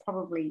inquiries,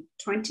 probably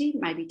 20,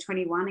 maybe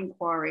 21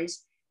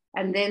 inquiries,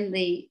 and then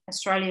the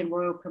Australian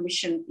Royal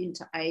Commission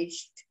into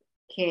Aged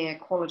Care,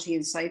 Quality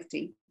and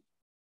Safety,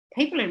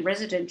 people in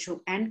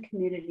residential and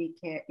community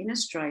care in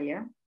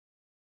Australia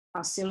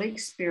are still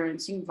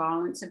experiencing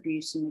violence,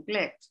 abuse and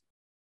neglect.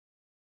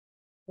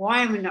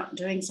 Why are we not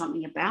doing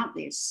something about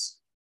this?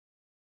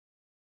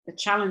 The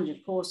challenge,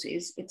 of course,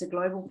 is it's a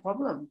global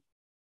problem.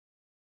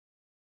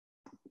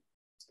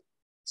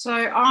 So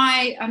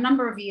a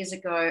number of years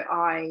ago,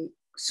 I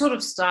sort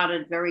of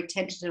started very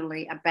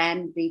tentatively a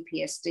ban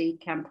BPSC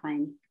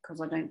campaign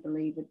because I don't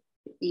believe it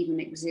even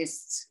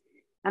exists.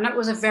 And it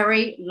was a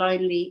very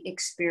lonely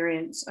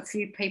experience. A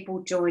few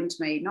people joined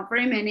me, not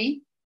very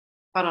many,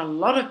 but a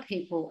lot of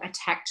people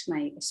attacked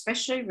me,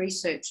 especially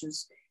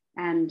researchers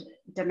and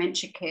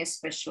dementia care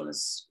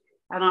specialists.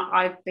 And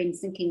I've been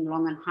thinking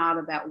long and hard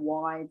about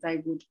why they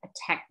would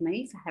attack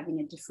me for having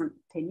a different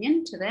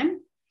opinion to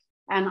them.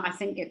 And I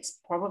think it's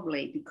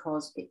probably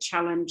because it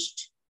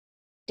challenged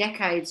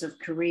decades of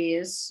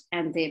careers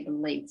and their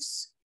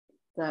beliefs.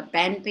 The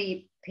Ban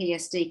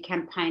BPSC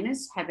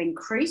campaigners have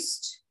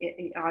increased.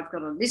 I've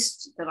got a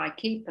list that I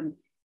keep, and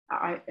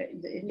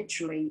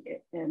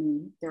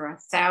there are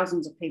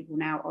thousands of people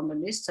now on the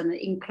list, and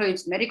it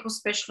includes medical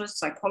specialists,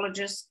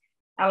 psychologists,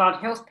 allied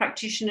health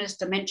practitioners,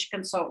 dementia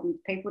consultants,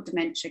 people with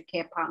dementia,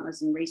 care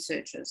partners, and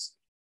researchers.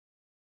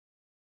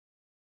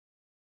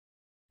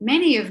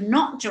 Many have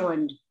not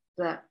joined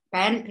the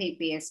Ban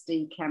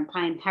BPSC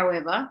campaign,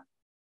 however,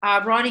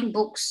 are writing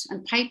books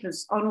and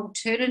papers on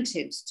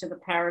alternatives to the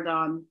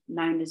paradigm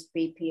known as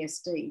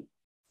BPSD.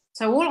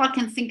 So all I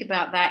can think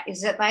about that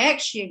is that they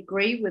actually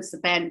agree with the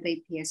Ban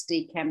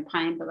BPSD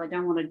campaign, but they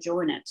don't want to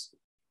join it.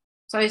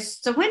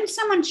 So when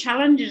someone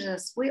challenges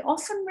us, we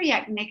often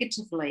react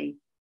negatively,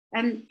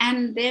 and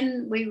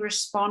then we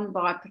respond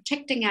by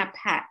protecting our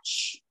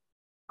patch.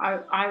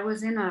 I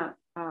was in a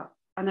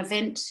an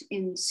event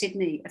in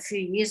Sydney a few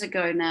years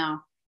ago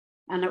now,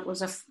 and it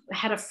was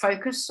had a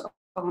focus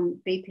on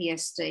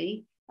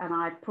BPSD, and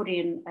I put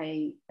in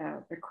a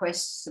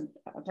request.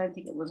 I don't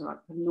think it was like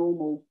a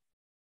normal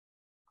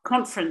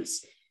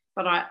conference,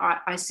 but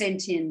I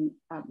sent in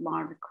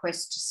my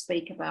request to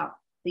speak about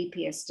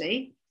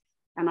BPSD,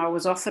 and I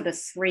was offered a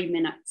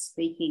 3-minute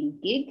speaking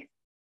gig,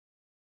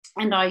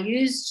 and I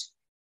used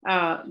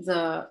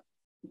the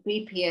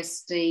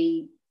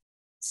BPSD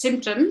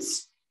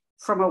symptoms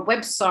from a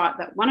website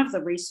that one of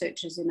the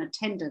researchers in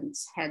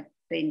attendance had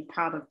been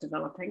part of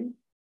developing.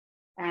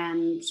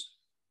 And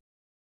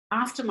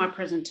after my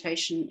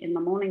presentation in the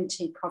morning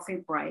tea coffee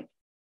break,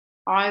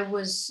 I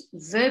was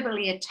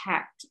verbally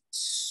attacked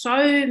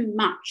so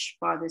much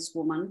by this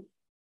woman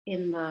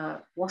in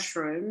the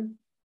washroom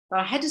that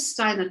I had to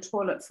stay in the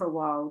toilet for a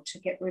while to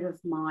get rid of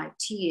my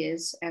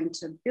tears and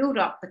to build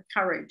up the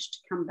courage to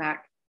come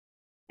back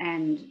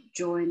and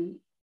join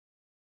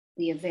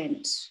the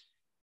event.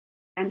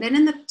 And then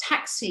in the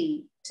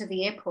taxi to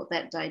the airport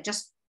that day,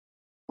 just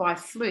by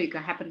fluke,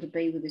 I happened to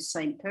be with the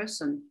same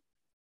person.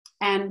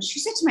 And she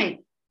said to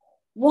me,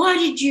 why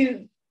did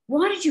you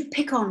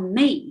pick on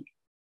me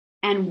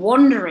and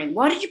wandering?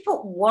 Why did you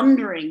put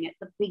wandering at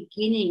the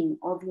beginning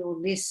of your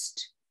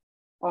list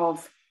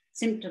of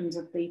symptoms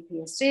of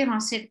BPSD? And I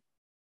said,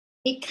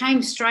 it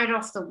came straight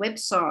off the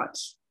website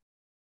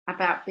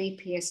about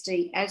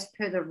BPSD as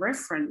per the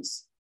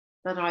reference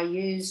that I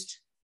used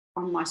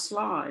on my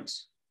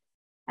slides.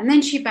 And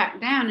then she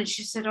backed down and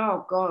she said,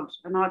 oh God,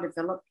 and I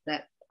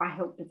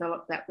helped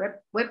develop that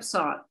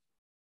website.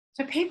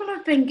 So people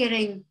have been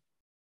getting,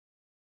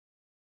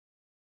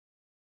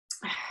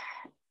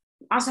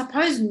 I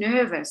suppose,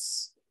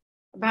 nervous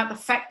about the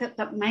fact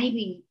that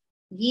maybe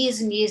years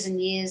and years and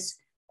years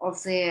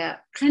of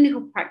their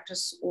clinical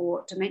practice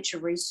or dementia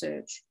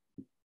research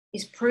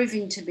is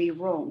proving to be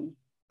wrong.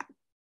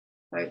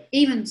 So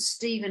even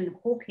Stephen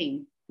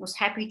Hawking was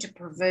happy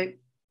to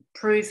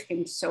prove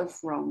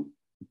himself wrong.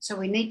 So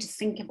we need to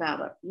think about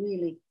it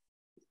really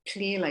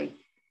clearly.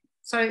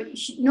 So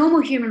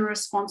normal human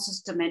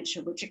responses to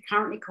dementia, which are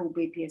currently called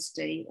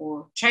BPSD,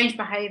 or change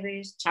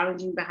behaviours,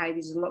 challenging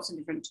behaviours, and lots of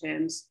different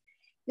terms.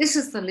 This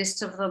is the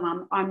list of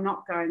them. I'm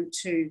not going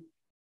to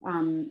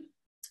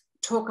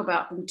talk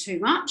about them too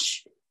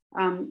much,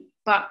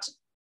 but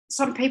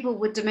some people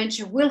with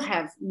dementia will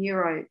have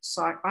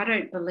neuropsych. I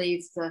don't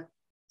believe the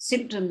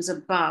symptoms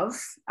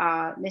above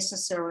are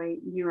necessarily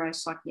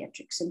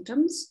neuropsychiatric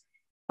symptoms,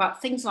 but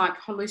things like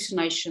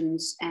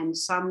hallucinations and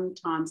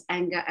sometimes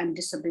anger and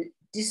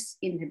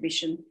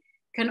disinhibition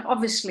can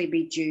obviously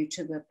be due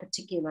to the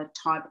particular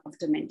type of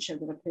dementia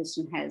that a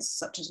person has,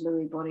 such as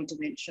Lewy body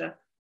dementia,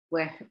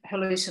 where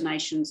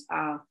hallucinations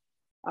are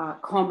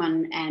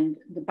common, and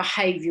the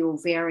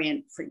behavioural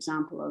variant, for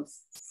example, of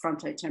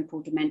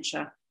frontotemporal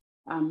dementia.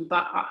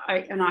 But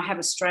I have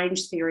a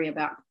strange theory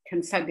about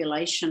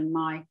confabulation.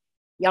 My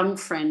young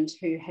friend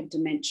who had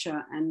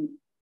dementia and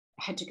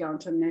had to go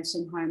into a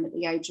nursing home at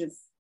the age of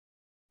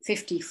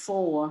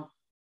 54,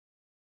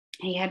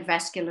 he had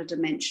vascular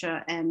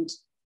dementia, and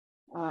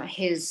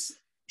his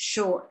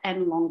short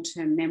and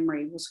long-term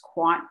memory was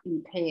quite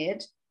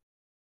impaired.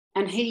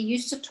 And he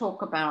used to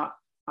talk about,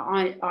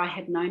 I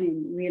had known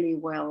him really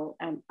well,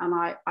 and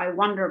I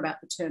wonder about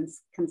the term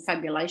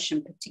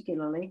confabulation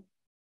particularly,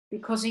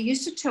 because he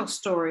used to tell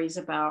stories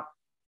about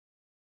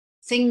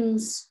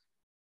things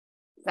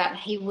that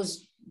he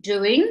was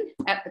doing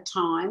at the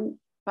time,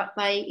 but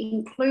they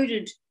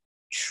included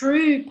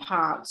true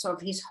parts of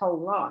his whole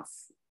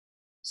life.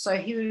 So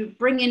he would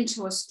bring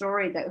into a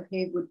story that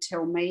he would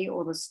tell me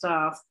or the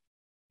staff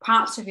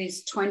parts of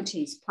his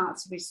 20s,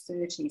 parts of his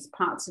 30s,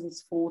 parts of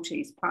his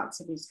 40s, parts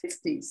of his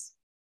 50s.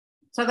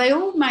 So they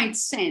all made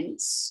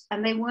sense,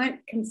 and they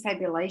weren't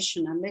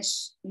confabulation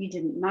unless you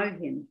didn't know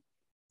him.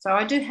 So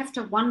I do have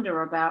to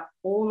wonder about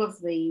all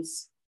of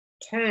these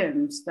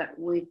terms that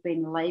we've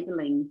been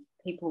labelling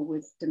people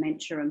with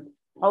dementia and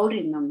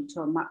holding them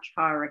to a much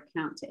higher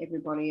account to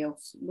everybody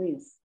else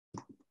with.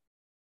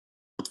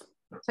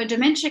 So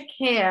dementia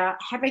care,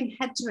 having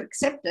had to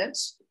accept it,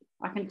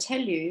 I can tell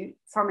you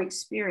from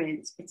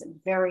experience, it's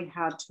very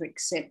hard to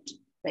accept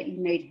that you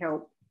need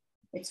help.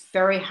 It's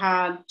very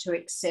hard to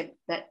accept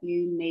that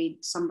you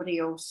need somebody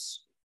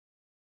else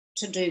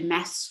to do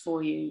maths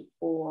for you,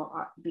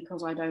 or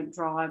because I don't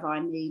drive, I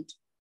need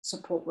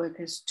support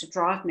workers to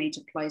drive me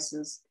to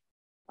places.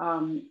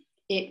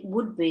 It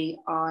would be,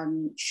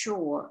 I'm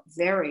sure,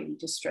 very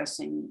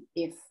distressing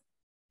if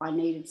I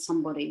needed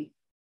somebody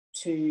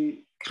to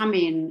come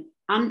in,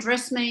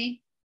 undress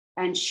me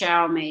and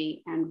shower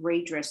me and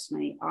redress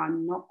me.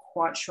 I'm not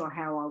quite sure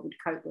how I would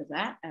cope with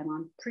that, and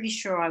I'm pretty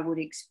sure I would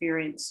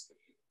experience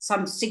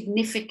some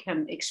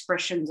significant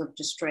expressions of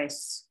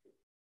distress.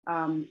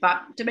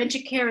 But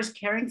dementia care is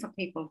caring for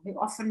people who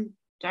often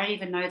don't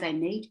even know they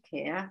need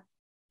care,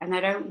 and they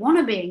don't want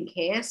to be in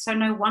care, so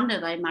no wonder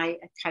they may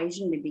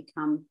occasionally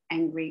become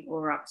angry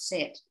or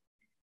upset.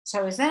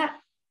 So is that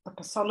the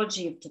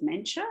pathology of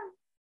dementia,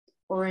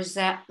 or is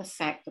that the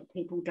fact that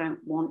people don't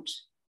want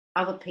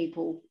other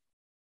people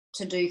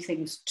to do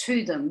things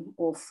to them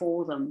or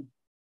for them.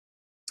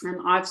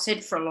 And I've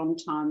said for a long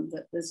time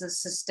that there's a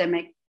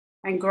systemic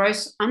and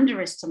gross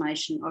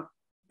underestimation of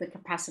the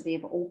capacity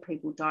of all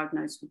people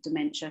diagnosed with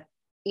dementia,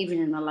 even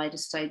in the later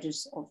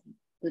stages of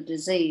the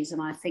disease.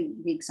 And I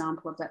think the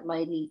example of that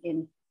lady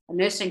in a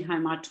nursing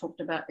home I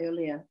talked about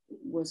earlier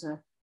was a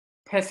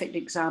perfect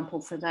example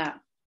for that.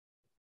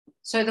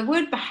 So the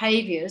word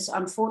behaviours,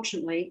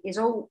 unfortunately, is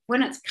all,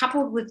 when it's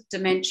coupled with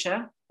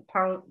dementia,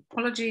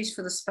 apologies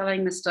for the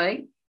spelling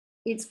mistake,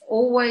 it's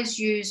always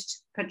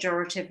used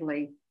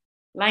pejoratively.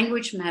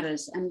 Language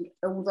matters, and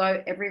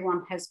although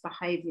everyone has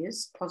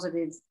behaviours,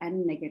 positive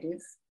and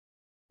negative,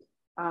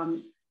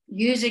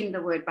 using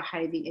the word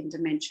behaviour in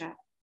dementia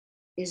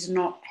is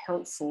not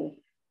helpful.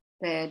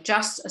 They're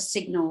just a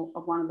signal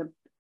of one of the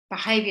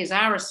behaviours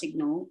are a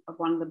signal of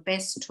one of the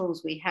best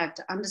tools we have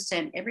to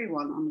understand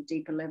everyone on a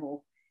deeper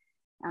level.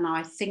 And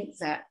I think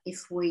that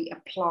if we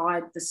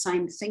applied the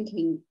same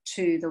thinking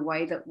to the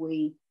way that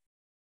we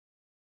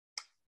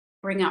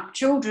bring up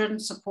children,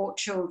 support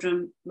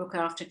children, look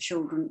after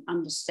children,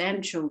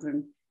 understand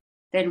children,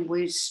 then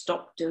we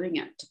stop doing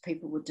it to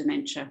people with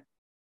dementia.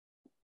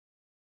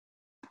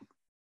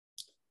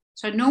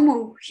 So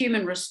normal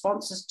human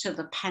responses to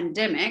the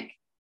pandemic,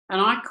 and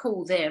I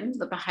call them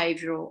the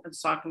behavioural and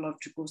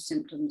psychological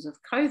symptoms of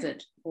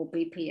COVID, or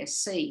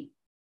BPSC.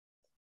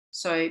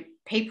 So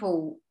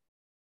people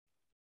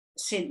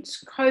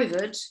since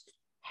COVID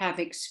have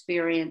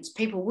experienced,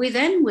 people with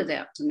and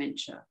without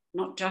dementia,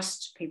 not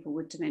just people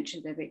with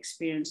dementia, they've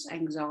experienced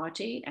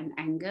anxiety and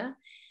anger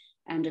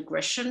and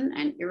aggression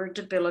and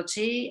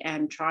irritability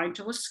and trying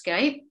to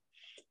escape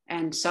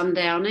and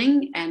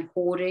sundowning and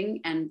hoarding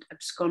and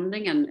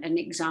absconding. And an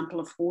example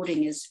of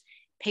hoarding is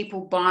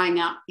people buying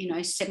up,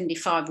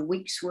 75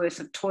 weeks worth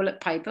of toilet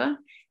paper.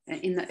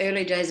 In the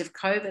early days of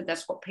COVID,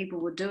 that's what people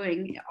were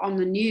doing. On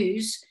the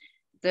news,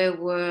 there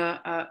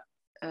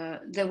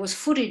was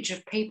footage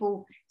of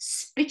people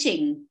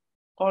spitting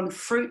on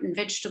fruit and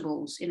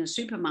vegetables in a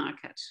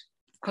supermarket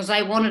because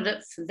they wanted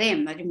it for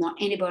them. They didn't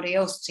want anybody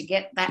else to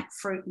get that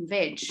fruit and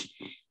veg.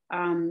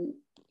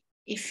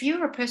 If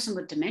you're a person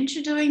with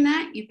dementia doing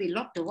that, you'd be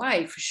locked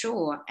away for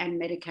sure and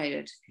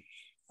medicated.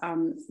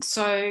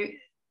 So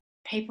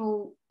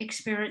people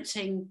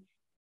experiencing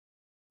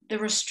the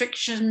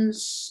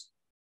restrictions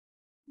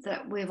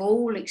that we've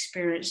all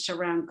experienced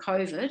around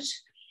COVID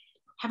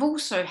have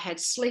also had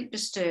sleep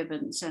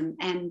disturbance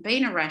and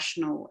been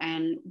irrational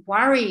and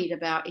worried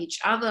about each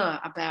other,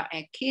 about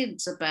our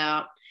kids,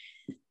 about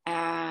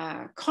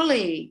our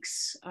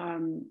colleagues.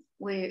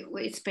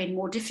 It's been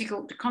more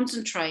difficult to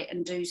concentrate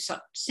and do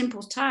such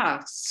simple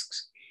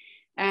tasks.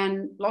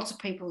 And lots of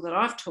people that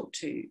I've talked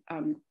to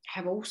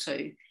have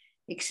also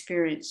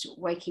experienced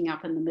waking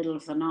up in the middle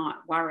of the night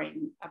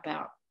worrying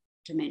about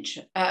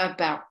dementia,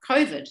 about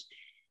COVID.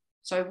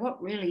 So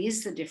what really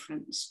is the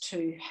difference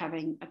to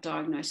having a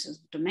diagnosis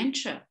of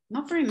dementia?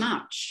 Not very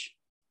much.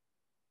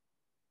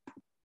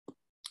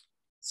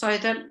 So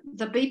the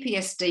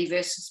BPSD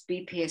versus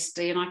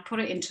BPSD, and I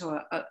put it into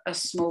a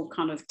small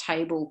kind of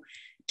table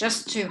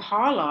just to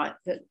highlight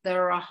that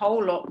there are a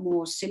whole lot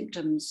more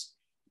symptoms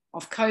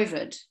of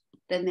COVID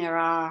than there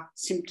are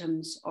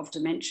symptoms of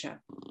dementia.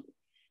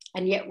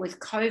 And yet with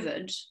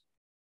COVID,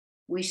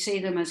 we see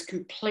them as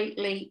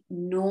completely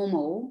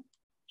normal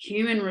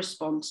human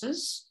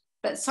responses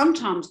that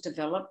sometimes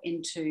develop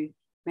into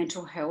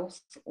mental health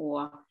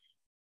or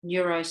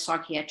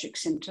neuropsychiatric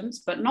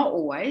symptoms, but not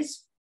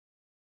always.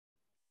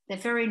 They're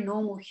very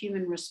normal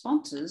human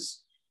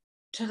responses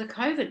to the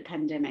COVID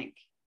pandemic.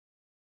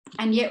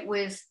 And yet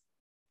with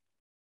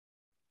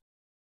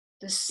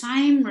the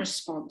same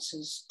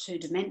responses to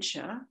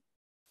dementia,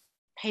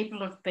 people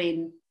have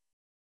been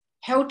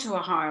held to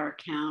a higher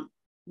account,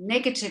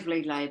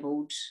 negatively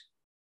labelled,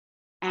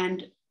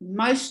 and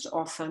most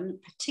often,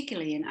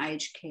 particularly in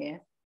aged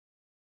care,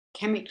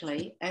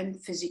 chemically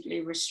and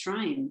physically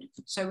restrained.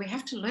 So we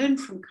have to learn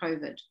from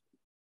COVID.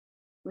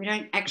 We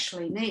don't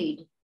actually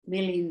need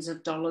millions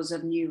of dollars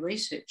of new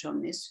research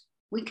on this.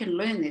 We can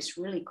learn this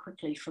really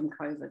quickly from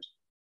COVID.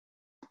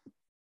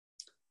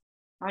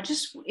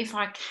 If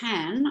I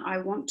can, I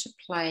want to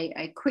play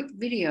a quick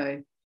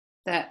video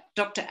that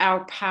Dr.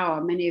 Al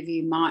Power, many of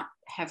you might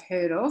have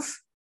heard of,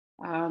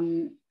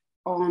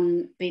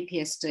 on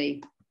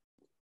BPSD.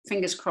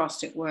 Fingers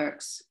crossed it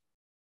works.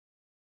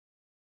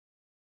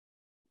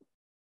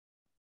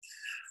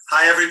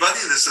 Hi everybody,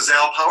 this is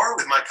Al Power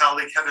with my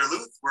colleague Heather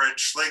Luth. We're at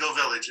Schlegel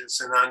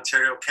Villages in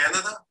Ontario,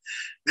 Canada.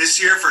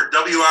 This year for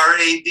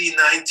WRAD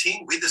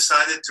 19, we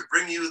decided to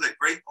bring you the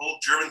great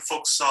old German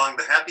folk song,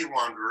 The Happy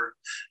Wanderer,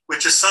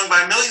 which is sung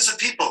by millions of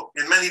people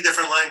in many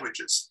different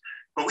languages.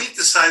 But we've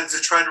decided to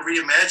try to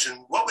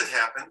reimagine what would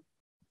happen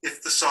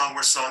if the song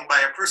were sung by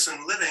a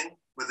person living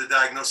with a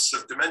diagnosis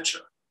of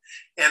dementia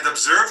and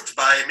observed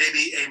by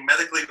maybe a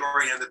medically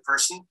oriented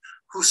person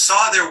who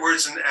saw their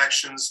words and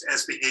actions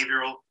as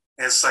behavioral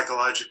and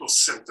psychological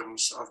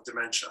symptoms of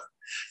dementia.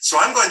 So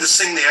I'm going to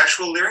sing the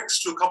actual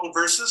lyrics to a couple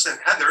verses, and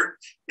Heather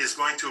is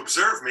going to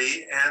observe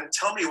me and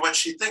tell me what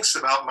she thinks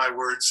about my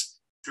words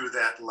through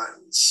that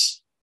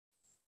lens.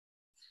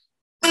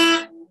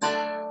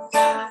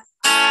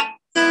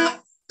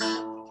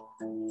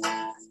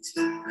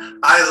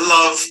 I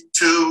love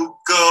to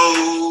go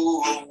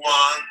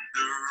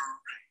wandering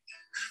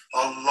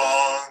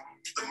along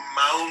the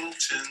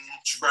mountain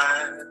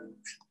track.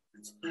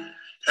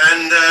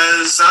 And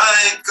as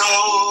I go,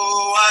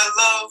 I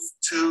love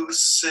to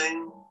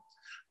sing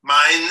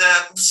my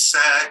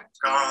knapsack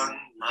on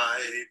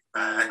my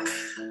back.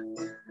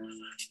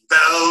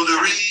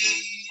 Beldery,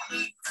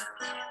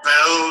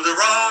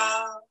 Beldera,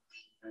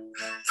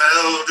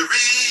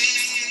 Beldery,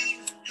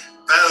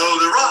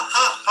 Beldera,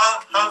 ha ha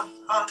ha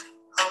ha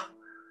ha.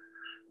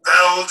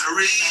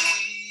 Beldery,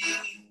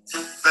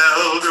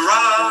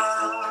 Beldera,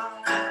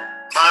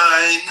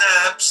 my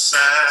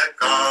knapsack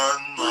on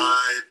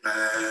my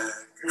back.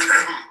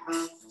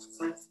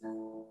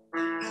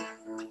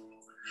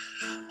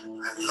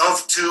 I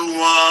love to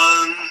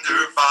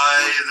wander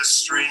by the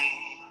stream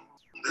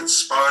that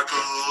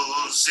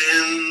sparkles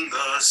in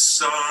the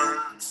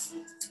sun.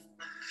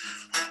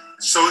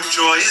 So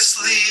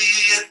joyously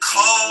it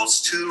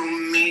calls to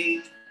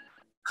me,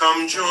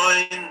 come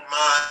join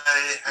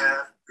my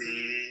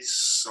happy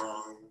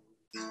song.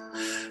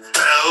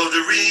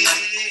 Beldery,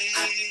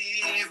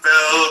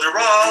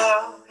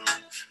 Beldera,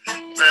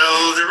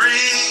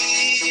 Beldery,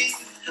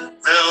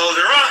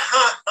 Beldera,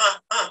 ha ha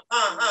ha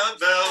ha,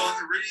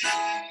 Beldery,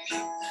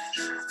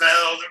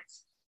 Belder.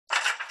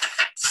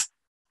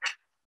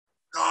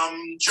 Come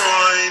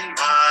join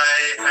my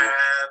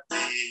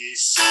happy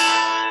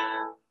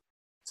song.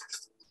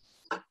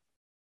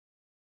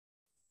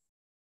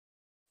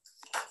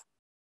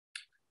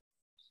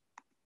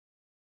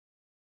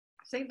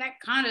 I think that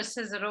kind of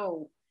says it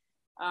all.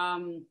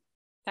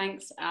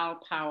 Thanks, Our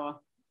Power.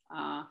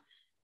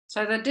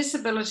 So the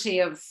disability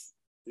of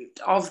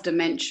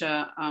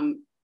dementia,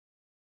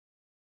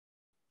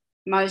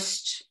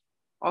 most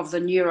of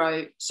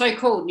the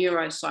so-called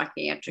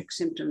neuropsychiatric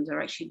symptoms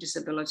are actually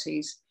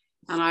disabilities.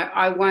 And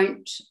I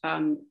won't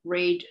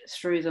read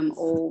through them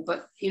all,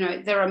 but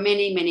there are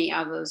many, many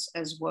others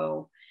as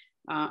well.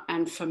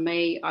 And for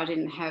me, I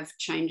didn't have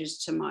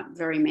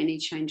very many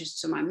changes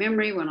to my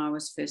memory when I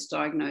was first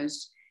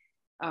diagnosed.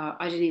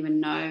 I didn't even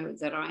know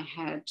that I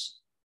had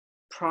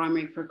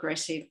primary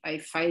progressive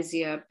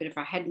aphasia, but if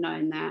I had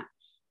known that,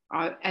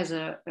 as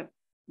a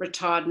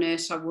retired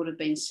nurse, I would have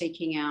been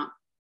seeking out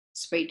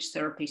speech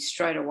therapy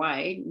straight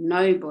away.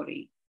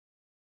 Nobody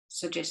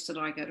suggested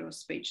I go to a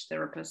speech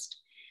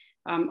therapist.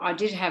 I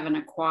did have an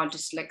acquired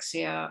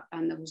dyslexia,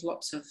 and there was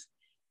lots of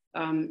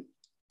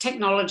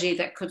technology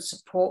that could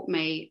support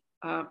me,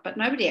 but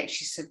nobody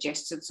actually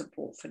suggested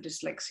support for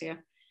dyslexia.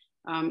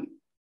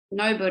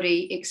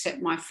 Nobody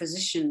except my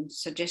physician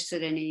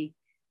suggested any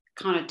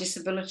kind of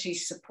disability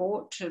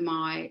support to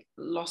my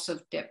loss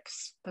of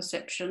depth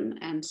perception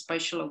and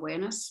spatial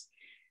awareness.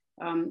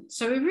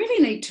 So we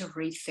really need to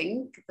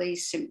rethink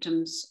these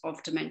symptoms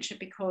of dementia,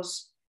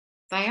 because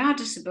they are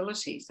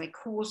disabilities, they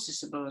cause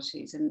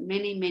disabilities, and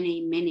many,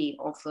 many, many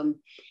of them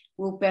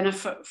will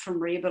benefit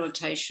from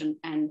rehabilitation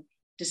and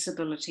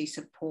disability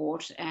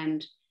support.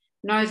 And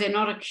no, they're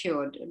not a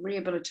cure.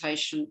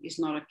 Rehabilitation is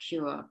not a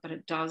cure, but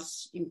it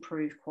does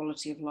improve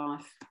quality of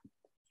life.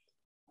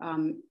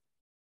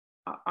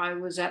 I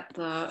was at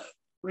the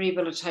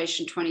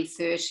Rehabilitation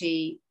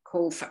 2030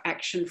 Call for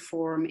Action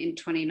Forum in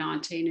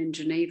 2019 in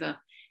Geneva,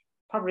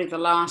 probably the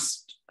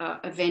last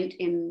event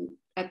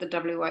at the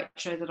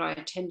WHO that I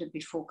attended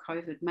before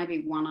COVID,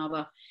 maybe one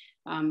other.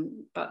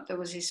 But there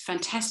was this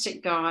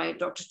fantastic guy,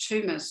 Dr.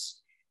 Toomas,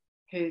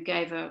 who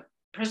gave a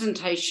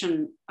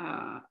presentation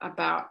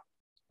about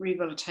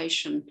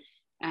rehabilitation.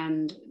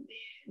 And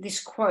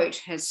this quote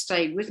has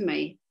stayed with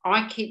me: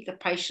 I keep the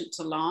patients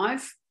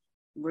alive.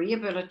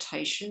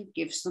 Rehabilitation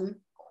gives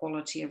them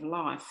quality of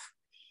life.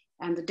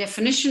 And the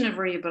definition of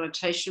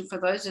rehabilitation, for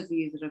those of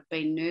you that have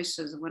been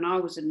nurses, when I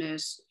was a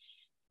nurse,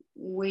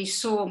 we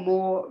saw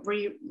more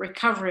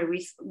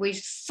recovery. We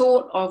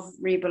thought of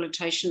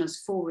rehabilitation as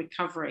full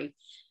recovery,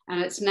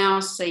 and it's now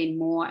seen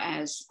more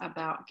as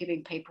about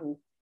giving people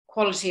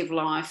quality of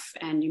life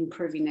and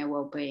improving their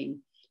well-being,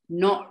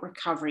 not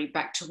recovery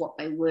back to what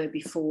they were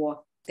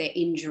before their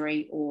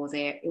injury or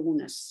their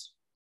illness.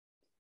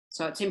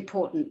 So it's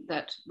important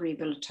that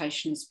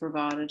rehabilitation is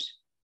provided.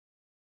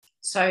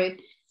 So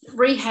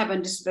rehab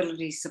and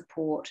disability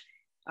support,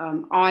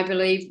 I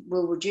believe,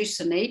 will reduce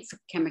the need for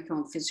chemical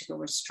and physical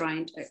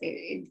restraint.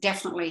 It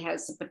definitely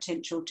has the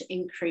potential to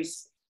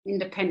increase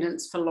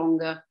independence for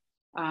longer,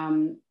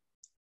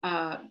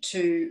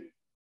 to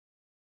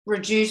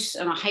reduce,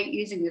 and I hate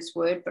using this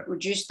word, but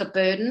reduce the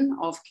burden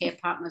of care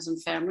partners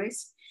and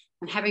families.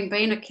 And having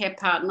been a care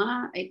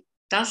partner, it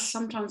does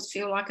sometimes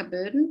feel like a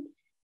burden.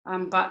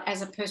 But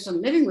as a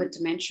person living with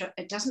dementia,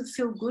 it doesn't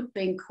feel good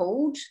being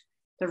called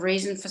the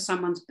reason for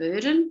someone's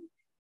burden.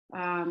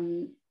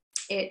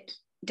 It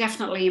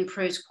definitely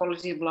improves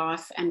quality of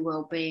life and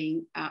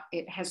well-being.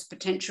 It has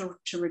potential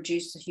to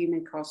reduce the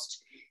human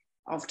cost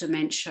of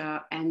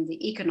dementia and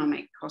the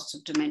economic cost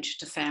of dementia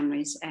to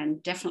families,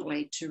 and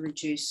definitely to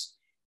reduce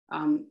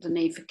the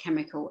need for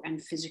chemical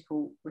and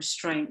physical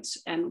restraints.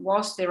 And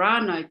whilst there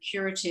are no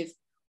curative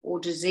or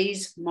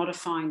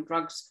disease-modifying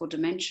drugs for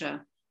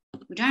dementia,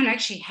 we don't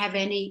actually have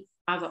any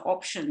other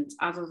options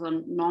other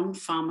than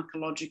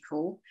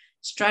non-pharmacological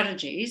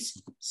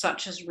strategies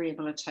such as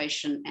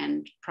rehabilitation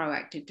and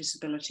proactive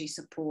disability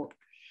support.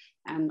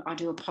 And I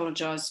do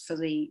apologise for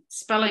the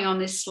spelling on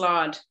this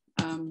slide.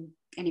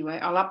 Anyway,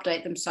 I'll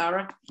update them,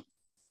 Sarah.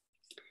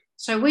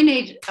 So we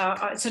need,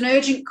 it's an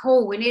urgent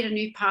call. We need a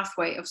new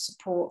pathway of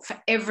support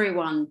for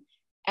everyone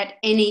at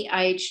any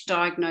age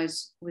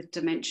diagnosed with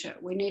dementia.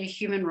 We need a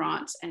human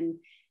rights and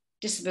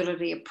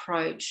disability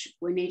approach.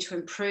 We need to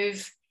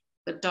improve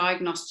the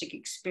diagnostic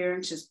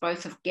experiences,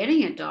 both of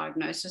getting a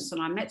diagnosis,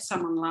 and I met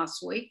someone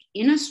last week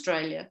in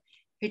Australia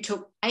who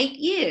took 8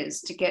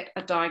 years to get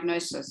a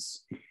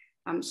diagnosis.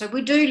 So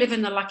we do live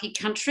in the lucky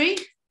country,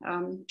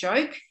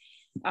 joke,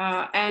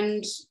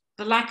 and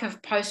the lack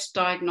of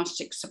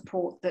post-diagnostic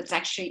support that's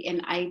actually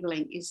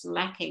enabling is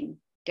lacking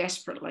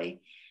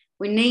desperately.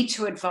 We need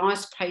to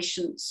advise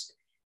patients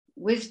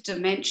with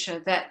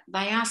dementia that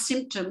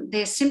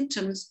their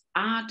symptoms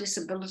are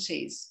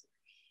disabilities,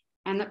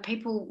 and that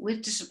people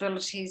with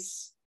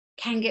disabilities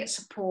can get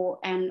support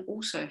and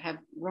also have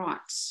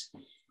rights.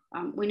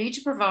 We need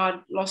to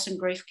provide loss and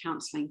grief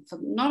counselling for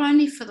not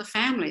only for the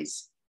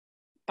families,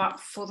 but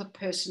for the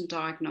person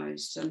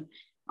diagnosed. And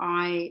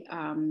I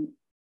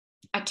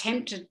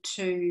attempted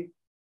to,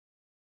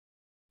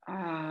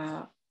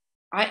 I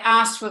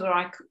asked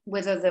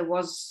whether there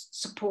was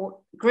support,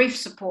 grief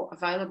support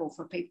available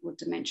for people with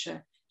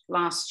dementia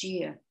last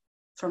year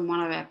from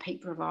one of our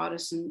peak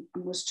providers, and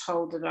was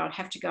told that I'd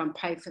have to go and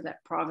pay for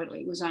that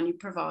privately. It was only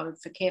provided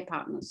for care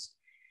partners.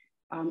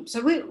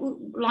 So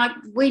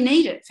we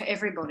need it for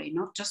everybody,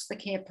 not just the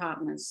care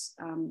partners.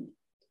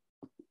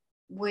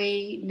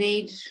 We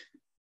need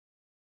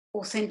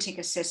authentic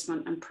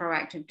assessment and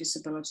proactive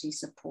disability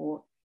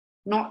support,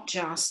 not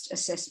just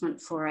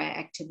assessment for our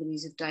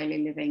activities of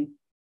daily living.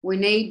 We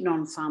need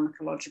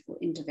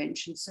non-pharmacological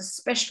interventions,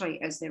 especially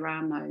as there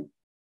are no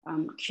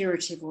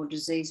curative or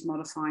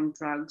disease-modifying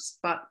drugs.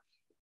 But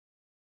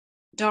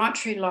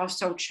dietary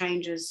lifestyle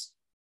changes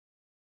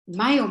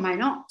may or may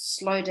not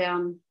slow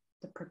down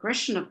the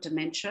progression of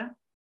dementia,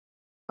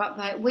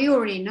 but we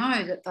already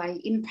know that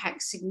they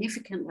impact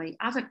significantly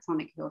other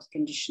chronic health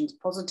conditions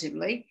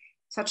positively,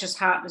 such as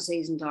heart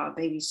disease and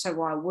diabetes. So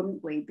why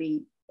wouldn't we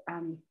be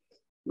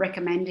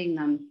recommending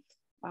them?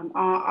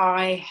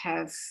 I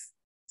have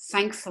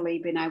thankfully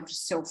been able to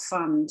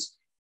self-fund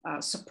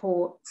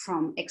support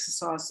from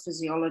exercise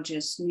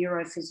physiologists,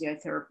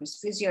 neurophysiotherapists,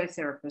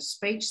 physiotherapists,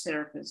 speech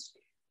therapists,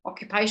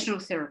 occupational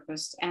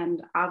therapists,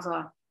 and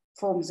other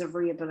forms of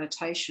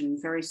rehabilitation,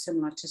 very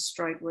similar to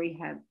stroke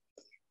rehab.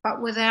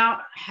 But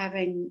without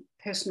having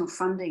personal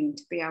funding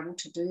to be able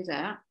to do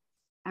that,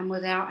 and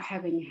without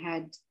having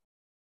had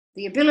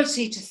the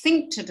ability to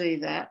think to do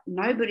that,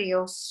 nobody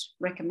else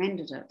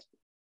recommended it.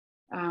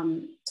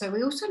 So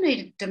we also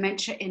need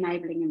dementia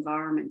enabling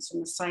environments in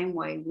the same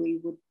way we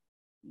would,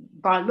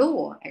 by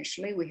law,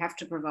 actually, we have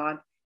to provide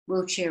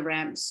wheelchair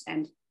ramps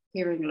and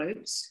hearing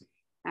loops.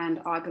 And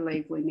I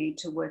believe we need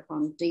to work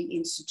on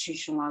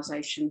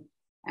deinstitutionalisation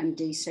and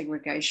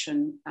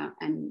desegregation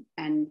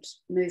and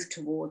move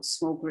towards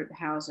small group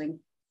housing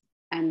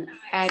and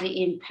add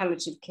in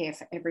palliative care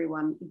for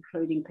everyone,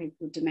 including people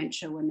with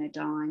dementia when they're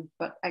dying,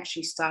 but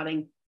actually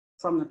starting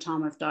from the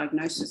time of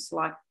diagnosis,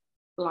 like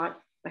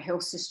the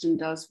health system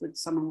does with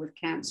someone with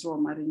cancer or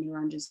motor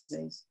neurone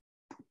disease.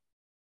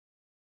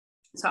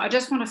 So I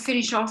just want to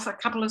finish off a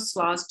couple of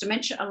slides.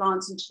 Dementia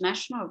Alliance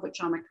International, of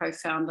which I'm a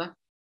co-founder,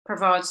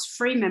 provides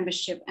free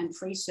membership and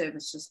free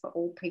services for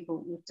all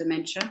people with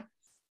dementia.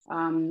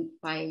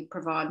 They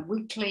provide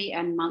weekly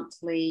and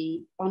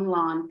monthly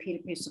online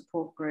peer-to-peer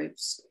support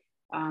groups,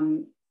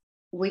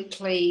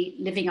 weekly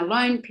living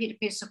alone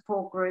peer-to-peer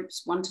support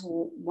groups,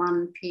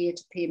 one-to-one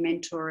peer-to-peer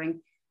mentoring.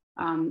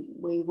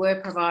 We were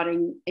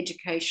providing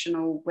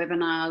educational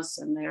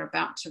webinars, and they're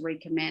about to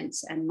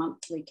recommence, and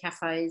monthly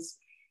cafes,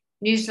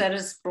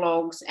 newsletters,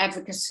 blogs,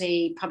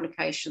 advocacy,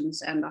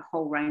 publications, and a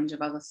whole range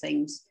of other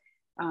things.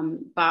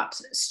 But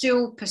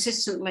still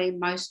persistently,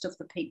 most of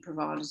the peak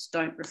providers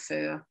don't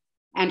refer,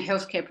 and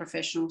healthcare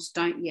professionals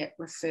don't yet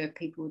refer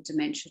people with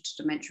dementia to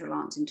Dementia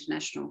Alliance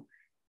International,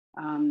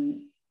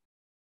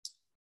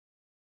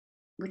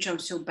 which I'm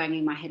still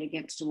banging my head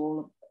against the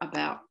wall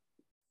about.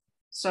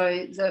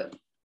 So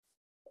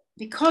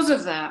because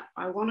of that,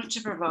 I wanted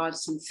to provide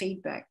some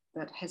feedback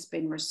that has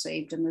been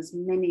received, and there's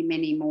many,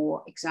 many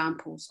more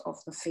examples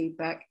of the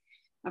feedback.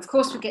 Of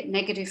course, we get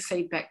negative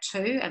feedback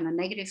too, and the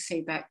negative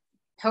feedback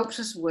helps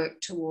us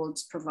work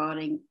towards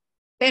providing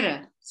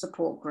better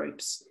support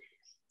groups.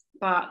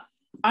 But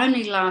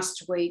only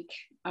last week,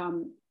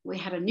 we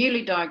had a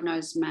newly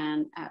diagnosed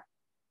man at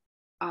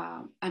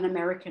an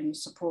American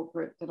support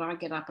group that I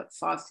get up at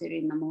 5:30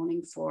 in the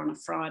morning for on a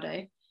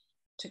Friday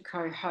to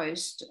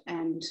co-host.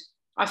 And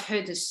I've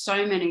heard this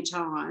so many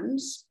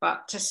times,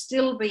 but to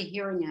still be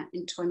hearing it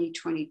in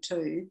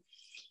 2022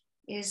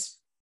 is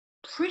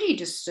pretty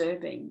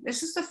disturbing.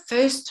 This is the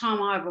first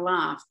time I've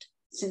laughed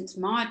since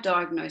my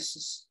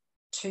diagnosis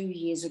 2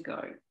 years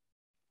ago.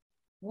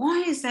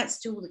 why is that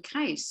still the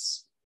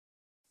case?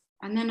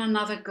 And then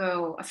another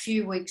girl a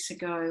few weeks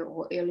ago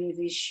or earlier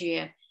this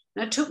year.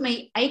 And it took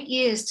me 8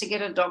 years to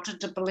get a doctor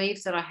to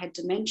believe that I had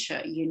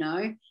dementia, you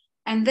know.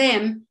 And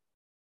then,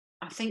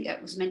 I think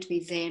it was meant to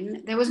be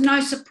then, there was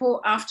no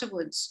support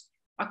afterwards.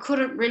 I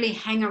couldn't really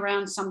hang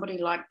around somebody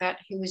like that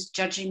who was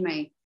judging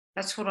me.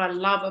 That's what I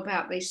love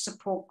about these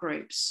support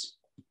groups.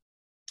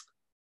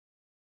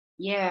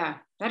 Yeah,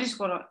 that is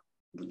what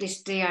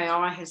this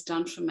DAI has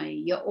done for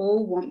me. You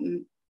all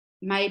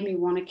made me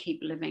want to keep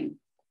living.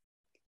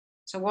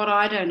 So what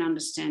I don't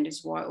understand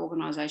is why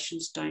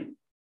organisations don't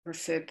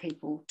refer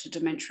people to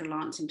Dementia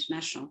Alliance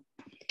International.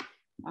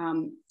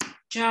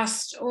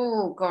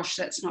 Oh gosh,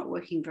 that's not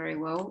working very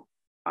well.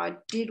 I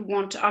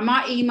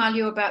might email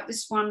you about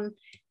this one,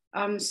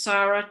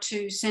 Sarah,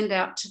 to send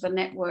out to the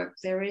network.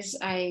 There is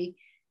a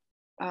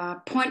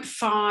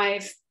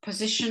 0.5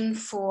 position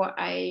for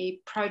a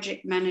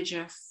project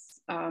manager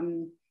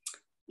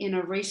in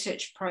a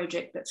research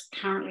project that's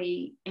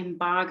currently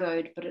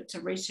embargoed, but it's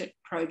a research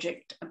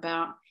project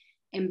about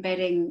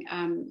embedding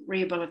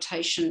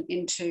rehabilitation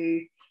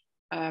into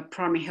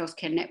primary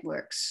healthcare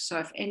networks. So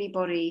if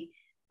anybody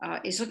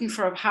is looking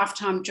for a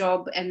half-time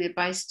job and they're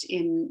based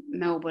in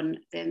Melbourne,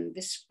 then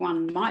this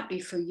one might be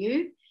for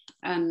you.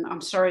 And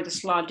I'm sorry the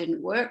slide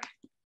didn't work.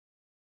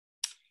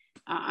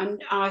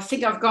 And I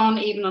think I've gone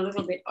even a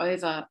little bit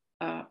over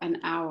an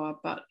hour,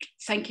 but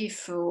thank you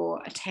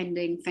for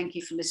attending. Thank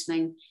you for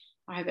listening.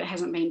 I hope it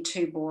hasn't been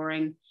too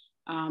boring.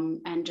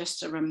 And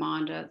just a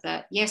reminder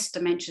that yes,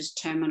 dementia is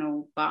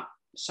terminal, but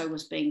so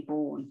was being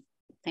born.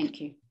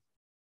 Thank you.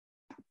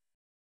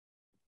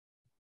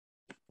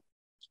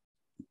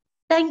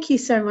 Thank you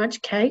so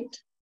much,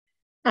 Kate.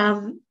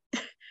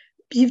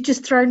 You've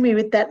just thrown me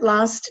with that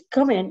last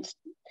comment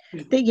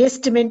that yes,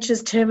 dementia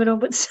is terminal,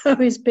 but so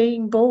is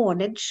being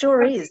born. It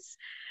sure is.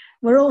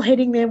 We're all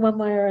heading there one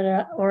way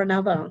or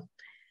another.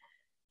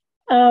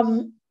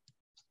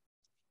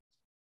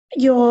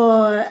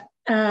 Your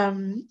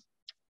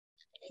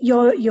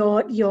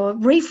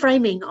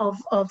reframing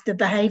of the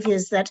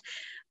behaviours that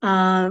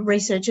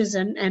researchers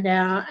and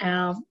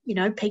our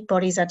peak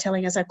bodies are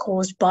telling us are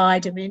caused by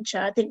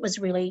dementia, I think was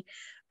really,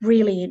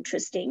 really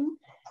interesting.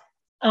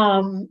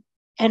 And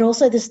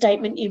also the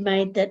statement you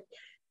made that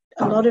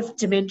a lot of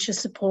dementia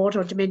support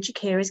or dementia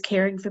care is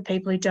caring for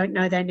people who don't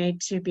know they need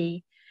to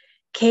be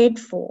cared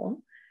for.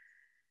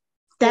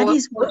 That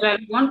is what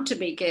don't want to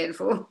be cared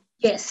for.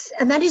 Yes,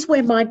 and that is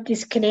where my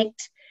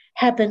disconnect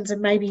happens,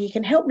 and maybe you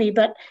can help me.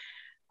 But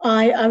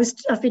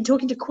I've been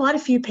talking to quite a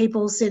few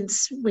people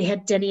since we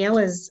had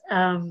Daniela's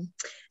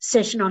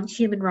session on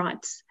human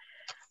rights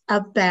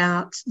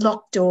about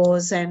locked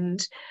doors,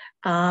 and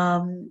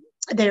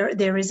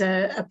there is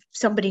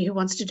somebody who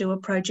wants to do a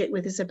project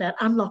with us about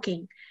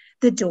unlocking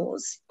the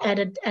doors at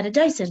a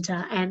day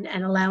centre and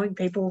allowing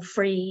people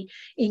free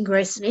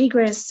ingress and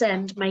egress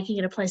and making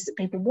it a place that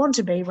people want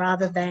to be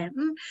rather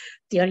than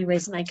the only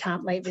reason they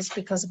can't leave is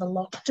because of a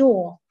locked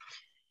door.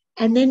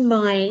 And then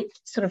my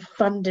sort of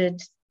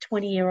funded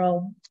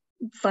 20-year-old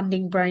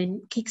funding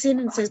brain kicks in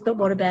and says, but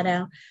what about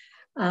our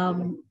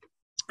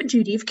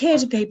duty of care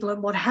to people,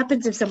 and what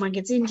happens if someone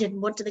gets injured,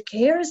 and what do the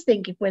carers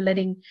think if we're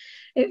letting,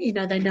 they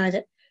know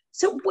that.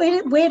 So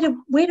where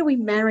do we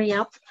marry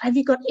up? Have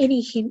you got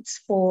any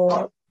hints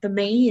for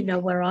me,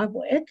 where I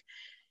work,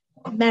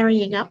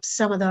 marrying up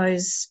some of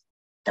those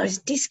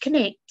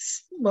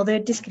disconnects? Well, they're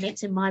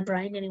disconnects in my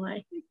brain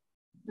anyway.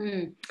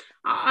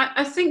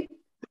 I think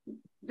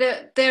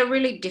that they're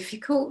really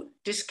difficult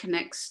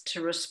disconnects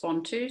to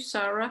respond to,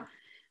 Sarah.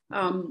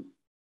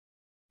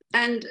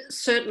 And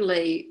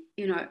certainly,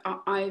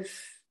 I've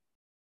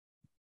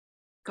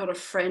got a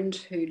friend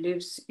who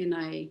lives in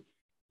a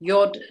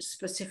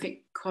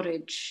Yod-specific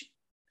cottage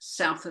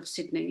south of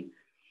Sydney,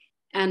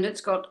 and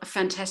it's got a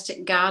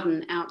fantastic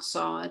garden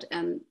outside,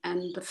 and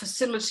the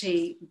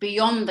facility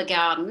beyond the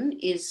garden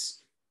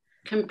is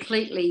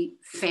completely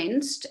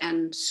fenced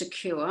and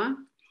secure,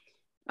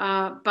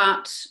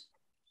 but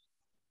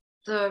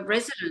the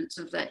residents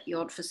of that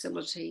Yod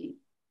facility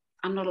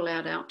are not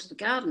allowed out to the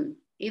garden,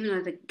 even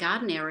though the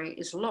garden area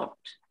is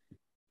locked.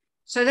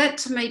 So that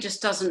to me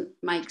just doesn't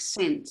make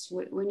sense.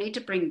 We need to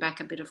bring back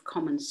a bit of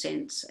common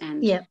sense.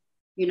 And,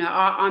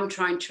 I'm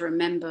trying to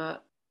remember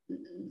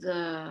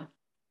the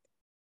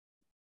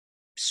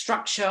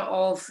structure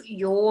of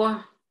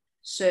your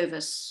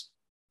service.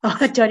 Oh,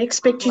 I don't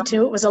expect you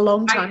to. It was a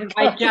long time ago.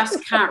 I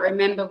just can't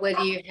remember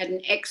whether you had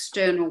an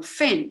external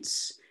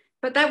fence,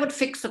 but that would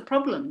fix the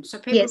problem. So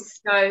people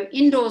go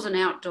indoors and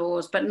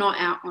outdoors, but not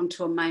out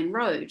onto a main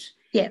road.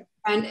 Yeah.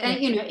 And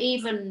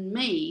even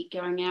me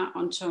going out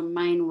onto a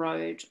main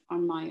road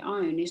on my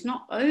own is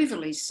not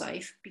overly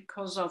safe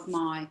because of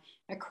my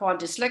acquired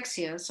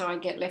dyslexia. So I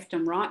get left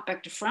and right,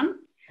 back to front.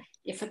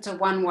 If it's a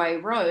one-way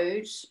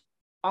road,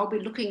 I'll be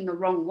looking the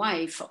wrong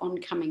way for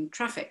oncoming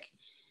traffic.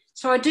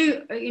 So I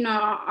do,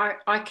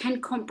 I can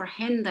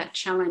comprehend that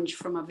challenge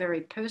from a very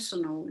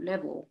personal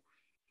level.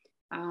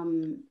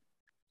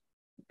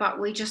 But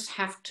we just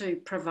have to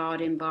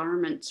provide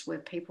environments where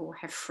people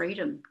have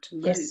freedom to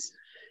move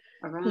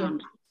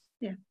around.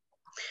 Yeah.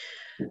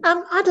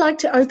 I'd like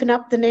to open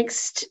up the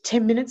next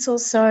 10 minutes or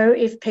so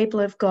if people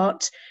have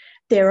got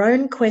their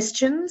own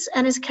questions.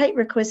 And as Kate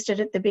requested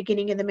at the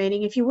beginning of the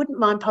meeting, if you wouldn't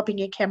mind popping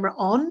your camera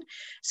on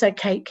so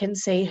Kate can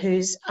see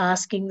who's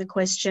asking the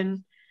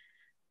question,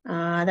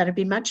 that'd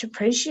be much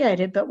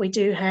appreciated. But we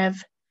do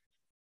have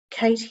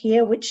Kate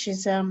here, which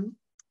is a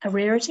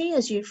rarity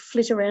as you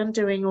flit around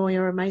doing all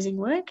your amazing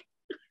work.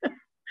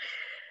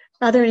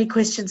 Are there any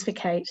questions for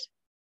Kate?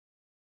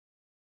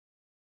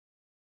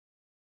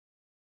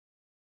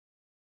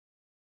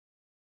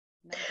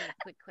 Maybe a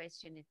quick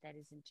question if that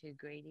isn't too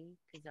greedy,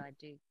 because I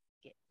do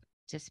get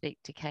to speak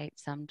to Kate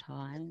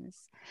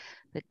sometimes.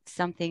 But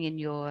something in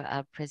your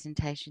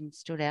presentation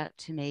stood out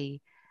to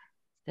me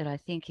that I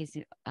think is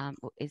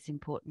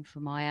important for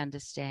my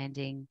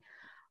understanding.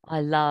 I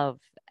love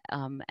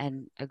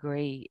and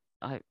agree.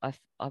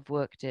 I've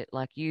worked it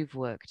like you've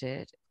worked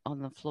it on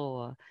the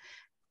floor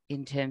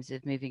in terms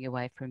of moving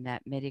away from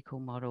that medical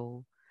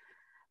model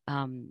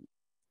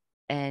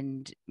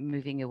and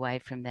moving away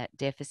from that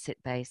deficit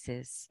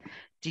basis.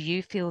 Do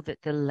you feel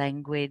that the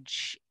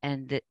language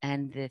and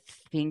the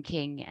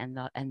thinking and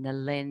the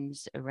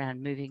lens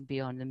around moving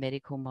beyond the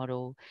medical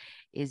model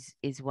is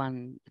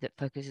one that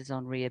focuses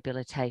on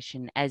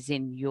rehabilitation, as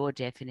in your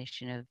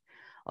definition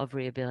of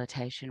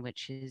rehabilitation,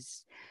 which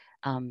is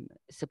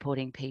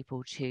supporting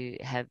people to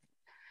have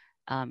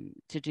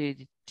to do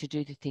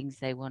the things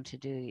they want to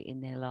do in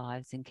their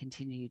lives and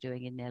continue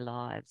doing in their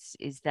lives?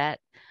 Is that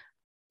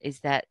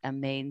a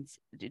means?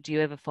 Do you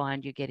ever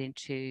find you get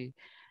into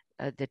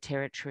the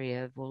territory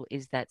of, well,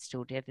 is that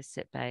still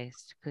deficit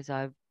based?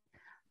 Because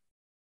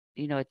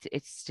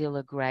it's still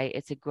a gray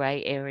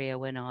area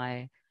when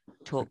I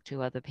talk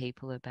to other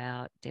people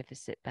about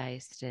deficit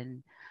based,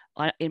 and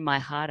in my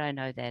heart I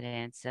know that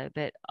answer,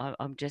 but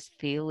I'm just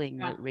feeling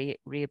that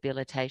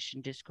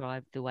rehabilitation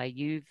described the way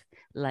you've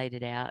laid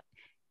it out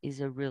is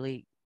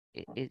really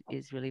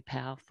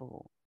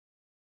powerful.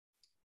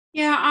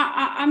 Yeah,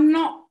 I'm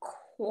not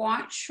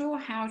quite sure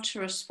how to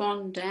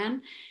respond,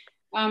 Dan.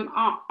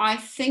 I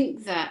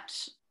think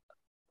that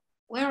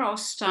where I'll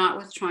start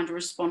with trying to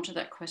respond to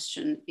that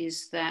question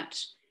is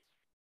that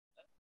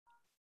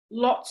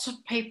lots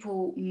of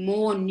people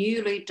more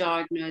newly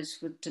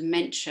diagnosed with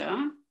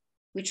dementia,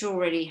 which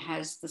already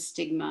has the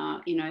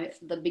stigma,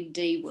 the big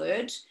D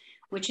word,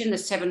 which in the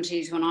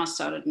 70s when I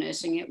started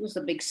nursing, it was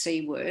the big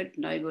C word.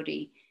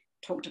 Nobody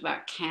talked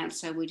about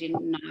cancer. We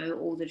didn't know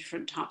all the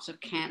different types of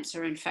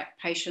cancer. In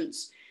fact,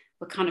 patients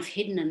were kind of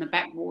hidden in the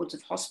back wards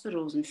of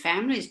hospitals and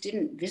families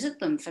didn't visit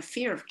them for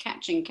fear of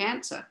catching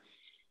cancer.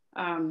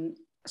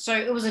 So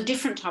it was a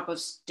different type of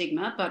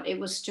stigma, but it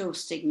was still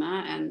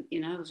stigma. And,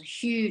 it was a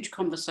huge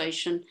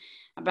conversation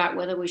about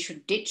whether we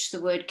should ditch the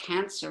word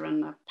cancer.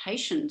 And the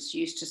patients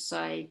used to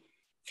say,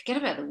 forget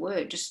about the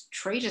word, just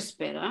treat us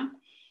better.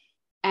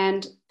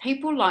 And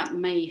people like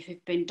me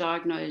who've been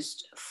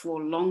diagnosed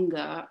for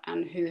longer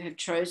and who have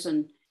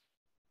chosen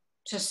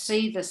to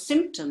see the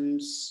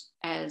symptoms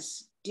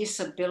as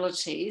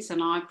disabilities,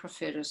 and I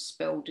prefer to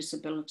spell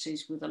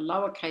disabilities with a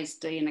lowercase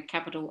d and a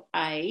capital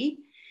A,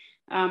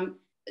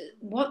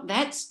 what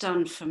that's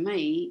done for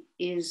me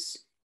is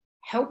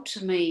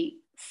helped me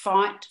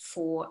fight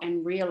for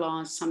and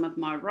realise some of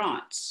my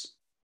rights.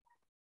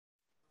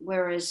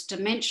 Whereas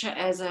dementia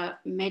as a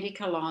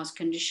medicalised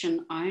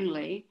condition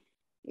only,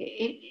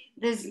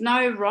 there's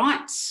no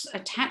rights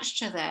attached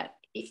to that.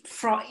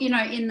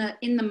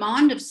 In the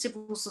mind of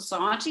civil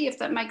society, if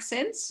that makes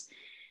sense,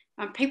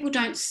 people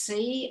don't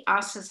see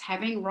us as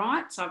having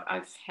rights.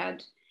 I've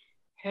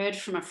heard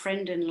from a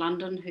friend in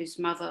London whose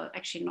mother,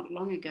 actually not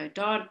long ago,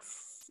 died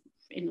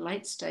in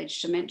late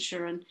stage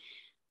dementia, and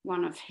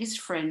one of his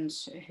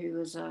friends, who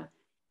was a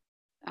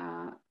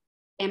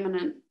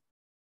eminent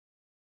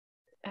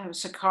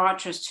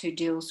psychiatrist who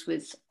deals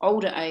with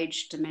older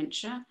age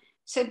dementia,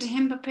 said to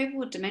him, but people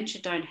with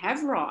dementia don't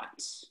have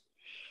rights.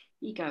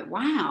 You go,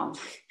 wow,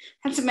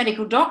 that's a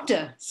medical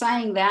doctor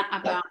saying that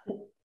about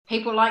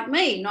people like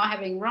me not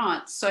having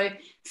rights. So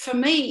for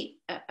me,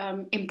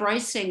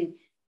 embracing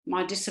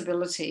my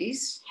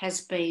disabilities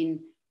has been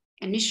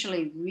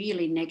initially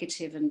really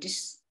negative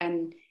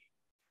and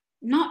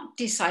not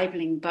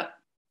disabling, but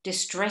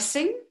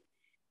distressing,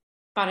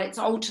 but it's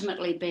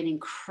ultimately been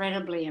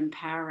incredibly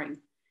empowering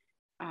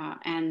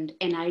and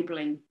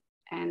enabling.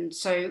 And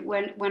so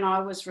when I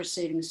was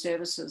receiving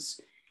services,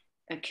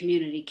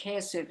 community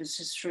care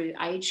services through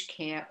aged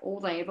care, all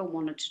they ever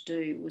wanted to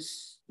do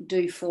was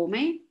do for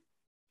me.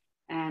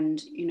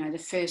 And, the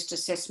first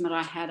assessment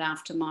I had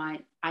after my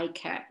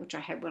ACAT, which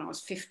I had when I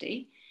was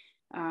 50,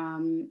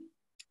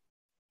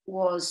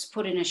 was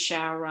put in a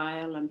shower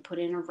rail and put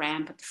in a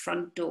ramp at the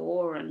front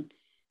door and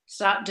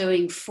start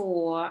doing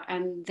 4.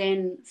 And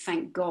then,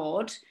 thank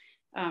God,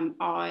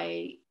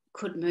 I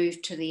could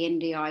move to the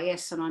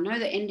NDIS. And I know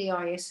the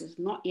NDIS is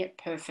not yet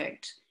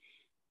perfect,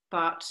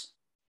 but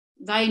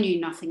they knew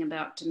nothing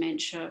about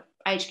dementia.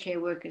 Aged care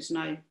workers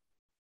know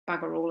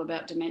bugger all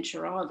about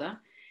dementia either.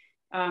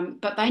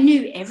 But they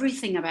knew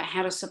everything about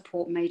how to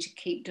support me to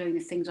keep doing the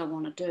things I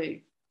want to do.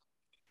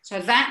 So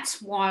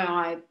that's why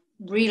I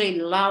really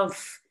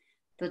love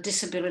the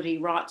disability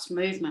rights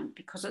movement,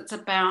 because it's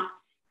about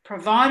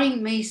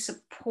providing me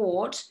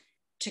support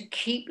to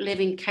keep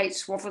living Kate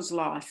Swaffer's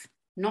life,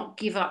 not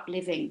give up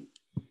living.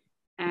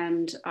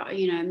 And,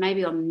 you know,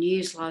 maybe on the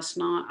news last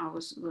night, there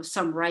was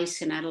some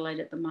race in Adelaide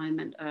at the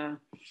moment,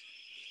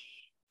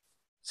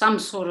 some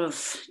sort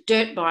of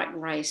dirt bike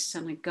race,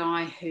 and a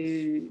guy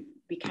who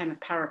became a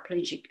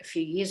paraplegic a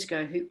few years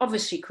ago, who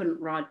obviously couldn't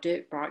ride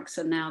dirt bikes,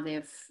 and now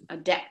they've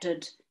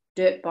adapted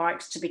dirt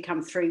bikes to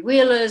become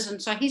three-wheelers,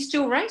 and so he's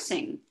still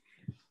racing.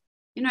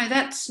 You know,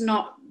 that's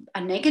not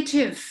a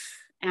negative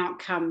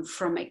outcome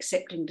from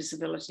accepting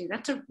disability.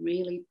 That's a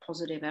really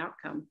positive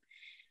outcome.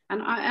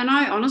 And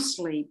I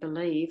honestly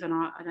believe, and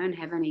I don't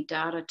have any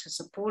data to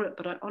support it,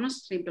 but I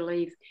honestly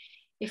believe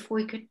if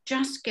we could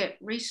just get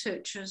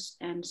researchers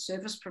and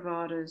service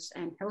providers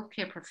and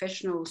healthcare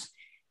professionals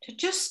to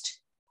just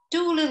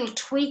do a little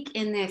tweak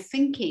in their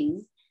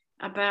thinking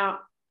about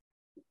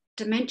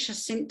dementia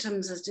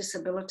symptoms as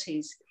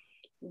disabilities,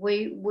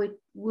 we would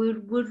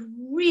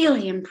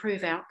really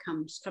improve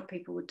outcomes for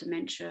people with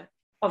dementia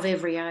of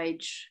every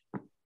age.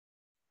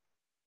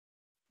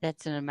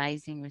 That's an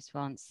amazing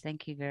response.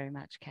 Thank you very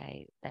much,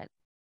 Kate. That's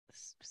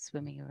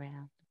swimming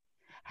around.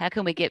 How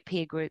can we get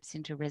peer groups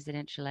into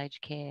residential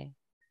aged care?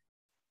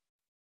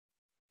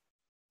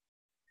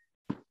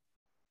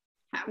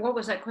 What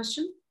was that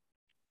question?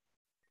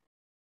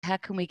 How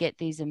can we get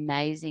these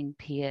amazing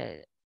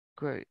peer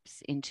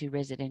groups into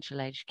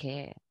residential aged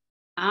care?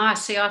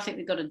 See, I think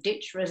we've got to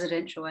ditch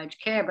residential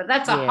aged care, but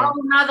that's a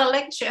whole nother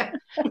lecture.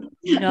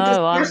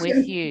 No, I'm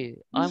with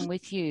you. I'm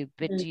with you.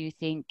 But do you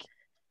think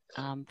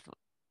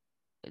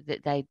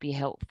that they'd be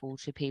helpful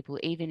to people,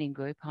 even in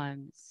group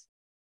homes?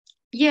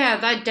 Yeah,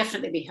 they'd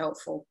definitely be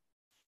helpful.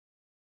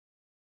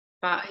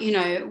 But, you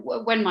know,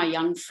 when my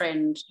young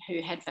friend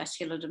who had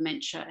vascular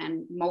dementia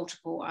and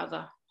multiple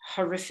other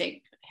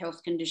horrific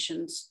health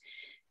conditions,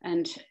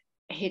 and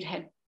he'd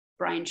had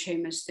brain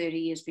tumours 30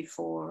 years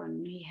before,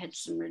 and he had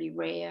some really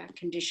rare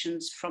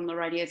conditions from the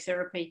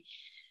radiotherapy,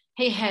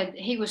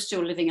 he was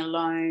still living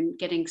alone,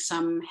 getting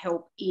some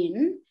help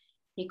in.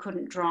 He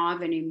couldn't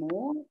drive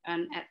anymore,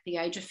 and at the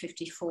age of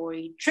 54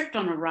 he tripped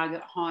on a rug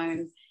at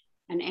home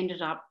and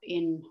ended up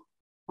in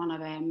one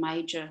of our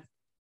major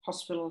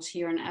hospitals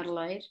here in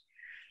Adelaide.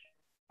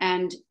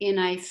 And in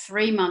a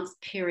 3-month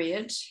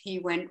period, he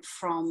went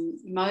from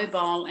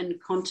mobile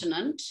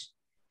incontinent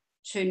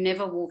to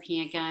never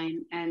walking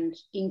again and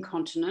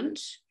incontinent,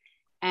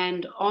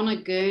 and on a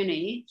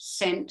gurney,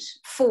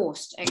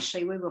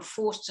 we were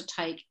forced to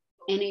take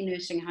any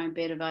nursing home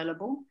bed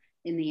available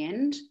in the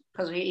end,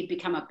 because he'd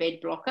become a bed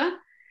blocker.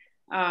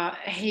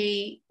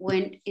 He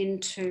went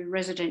into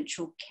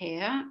residential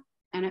care,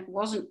 and it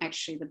wasn't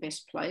actually the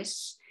best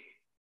place.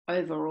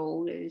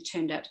 Overall, it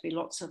turned out to be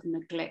lots of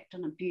neglect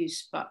and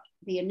abuse, but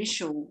the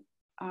initial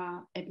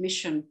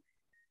admission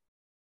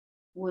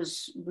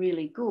was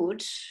really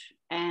good.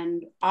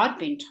 And I'd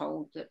been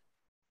told that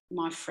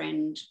my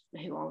friend,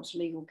 who I was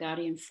legal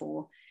guardian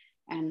for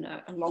and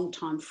a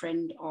long-time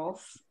friend of,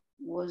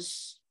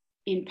 was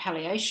in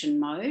palliation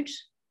mode,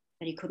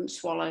 that he couldn't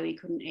swallow, he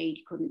couldn't eat,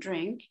 he couldn't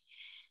drink.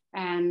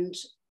 And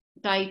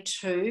day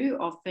 2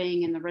 of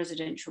being in the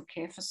residential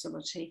care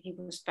facility, he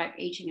was back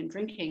eating and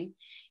drinking,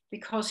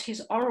 because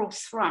his oral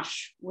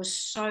thrush was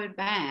so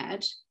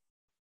bad.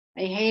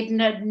 He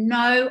had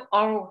no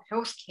oral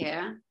health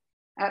care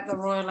at the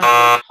Royal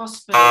Adelaide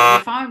Hospital.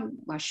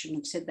 I shouldn't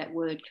have said that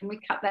word. Can we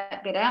cut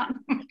that bit out?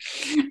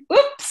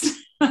 Oops.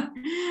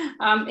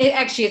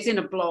 It's in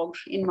a blog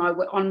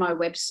on my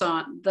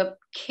website. The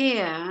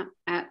care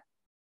at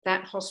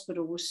that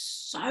hospital was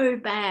so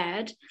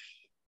bad.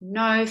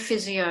 No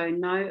physio,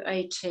 no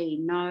AT,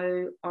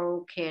 no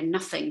oral care,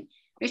 nothing.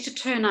 I used to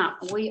turn up.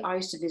 I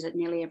used to visit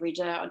nearly every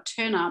day. I'd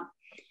turn up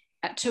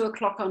at 2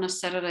 o'clock on a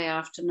Saturday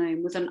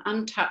afternoon with an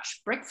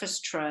untouched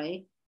breakfast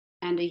tray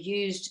and a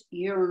used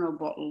urinal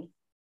bottle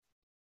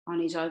on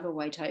his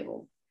overway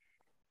table.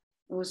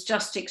 It was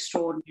just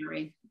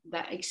extraordinary.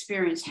 That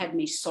experience had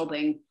me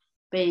sobbing,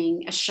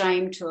 being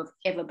ashamed to have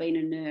ever been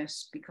a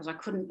nurse, because I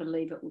couldn't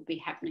believe it would be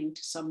happening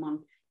to someone.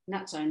 And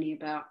that's only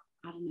about,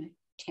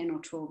 10 or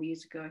 12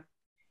 years ago.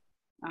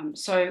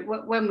 So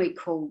when we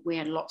called, we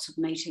had lots of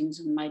meetings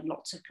and made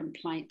lots of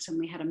complaints, and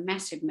we had a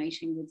massive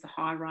meeting with the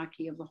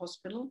hierarchy of the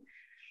hospital.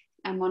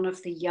 And one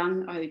of the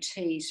young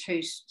OTs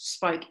who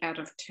spoke out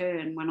of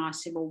turn when I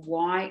said, well,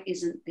 why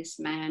isn't this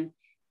man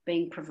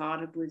being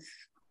provided with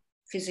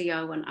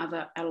physio and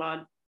other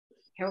allied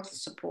health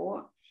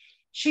support?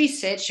 She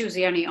said, she was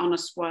the only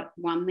honest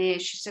one there,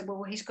 she said,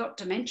 well, he's got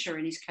dementia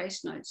in his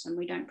case notes and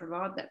we don't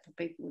provide that for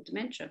people with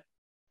dementia.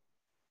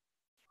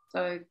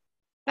 So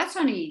that's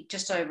only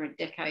just over a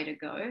decade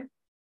ago.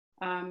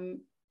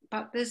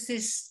 But there's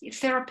this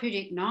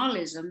therapeutic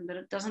nihilism that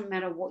it doesn't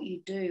matter what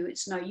you do,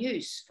 it's no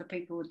use for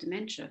people with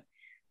dementia.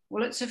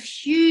 Well, it's of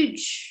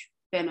huge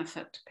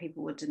benefit to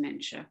people with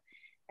dementia.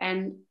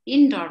 And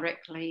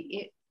indirectly,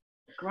 it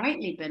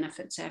greatly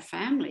benefits our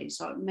families,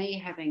 like me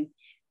having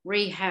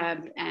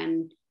rehab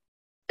and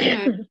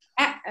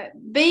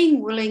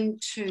being willing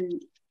to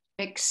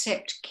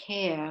accept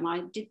care. And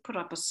I did put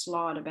up a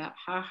slide about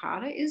how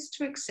hard it is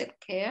to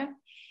accept care.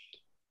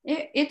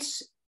 And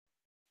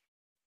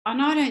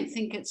I don't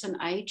think it's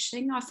an age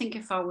thing. I think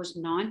if I was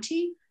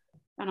 90,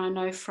 and I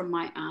know from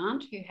my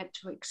aunt who had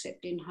to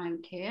accept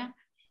in-home care,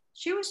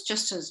 she was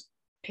just as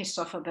pissed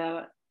off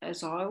about it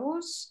as I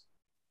was.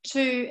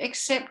 To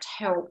accept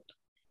help,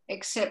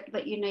 accept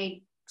that you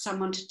need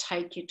someone to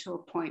take you to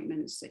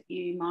appointments, that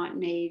you might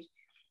need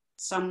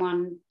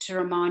someone to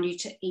remind you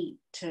to eat,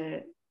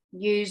 to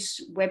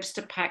use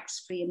Webster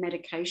packs for your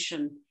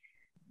medication.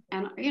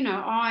 And, you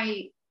know,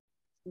 I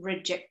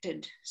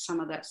rejected some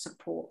of that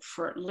support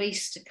for at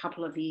least a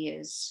couple of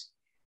years.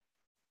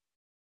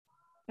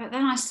 But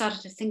then I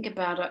started to think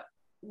about it.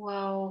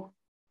 Well,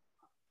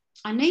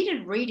 I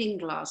needed reading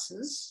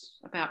glasses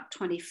about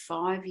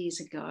 25 years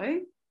ago.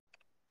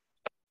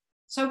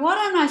 So why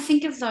don't I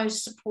think of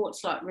those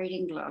supports like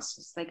reading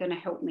glasses? They're going to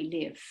help me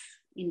live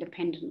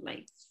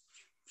independently.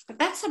 But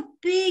that's a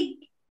big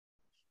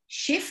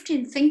shift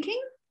in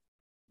thinking.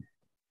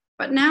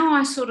 But now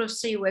I sort of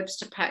see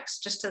Webster packs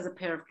just as a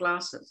pair of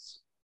glasses.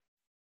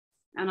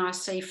 And I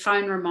see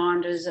phone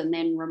reminders and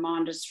then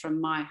reminders from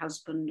my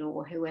husband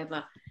or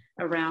whoever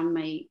around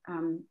me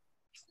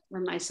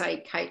when they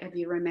say, Kate, have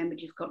you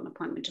remembered you've got an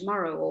appointment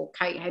tomorrow? Or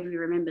Kate, have you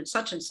remembered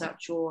such and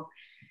such? Or,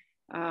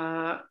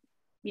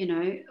 you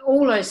know,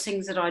 all those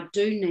things that I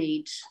do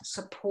need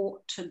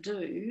support to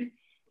do.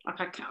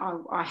 Like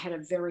I had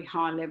a very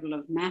high level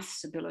of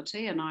maths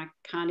ability and I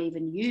can't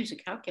even use a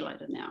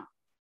calculator now.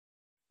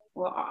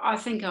 Well, I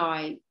think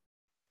I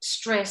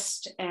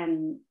stressed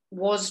and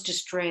was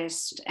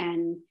distressed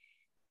and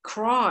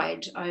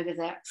cried over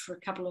that for a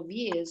couple of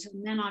years.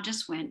 And then I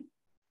just went,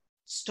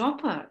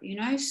 stop it, you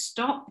know,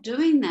 stop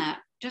doing that.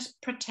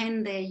 Just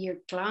pretend they're your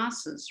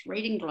glasses,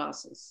 reading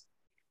glasses.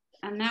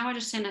 And now I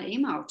just send an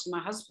email to my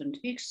husband,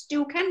 who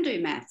still can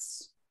do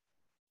maths.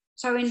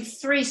 So in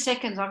 3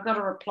 seconds, I've got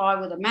a reply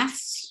with a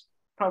maths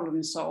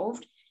problem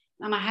solved,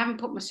 and I haven't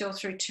put myself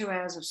through 2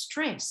 hours of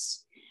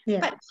stress. Yeah.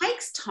 But it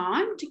takes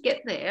time to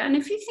get there. And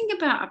if you think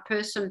about a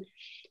person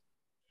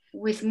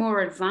with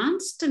more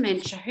advanced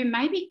dementia who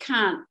maybe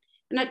can't,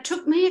 and it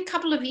took me a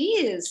couple of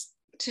years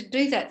to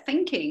do that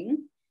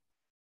thinking,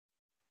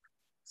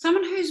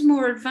 someone who's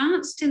more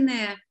advanced in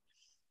their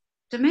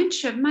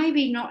dementia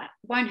maybe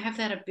won't have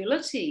that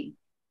ability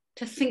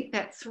to think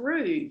that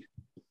through.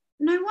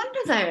 No wonder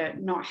they're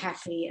not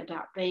happy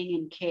about being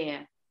in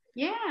care.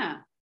 Yeah.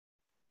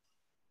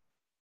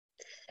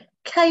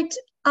 Kate,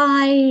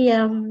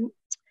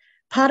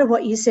 part of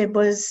what you said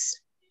was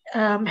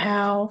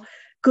how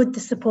good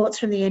the supports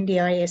from the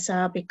NDIS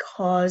are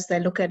because they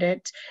look at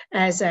it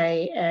as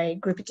a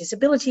group of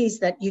disabilities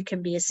that you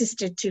can be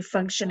assisted to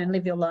function and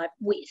live your life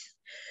with.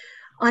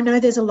 I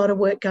know there's a lot of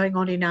work going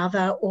on in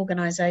other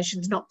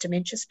organisations, not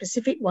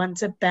dementia-specific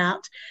ones,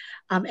 about,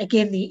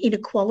 again, the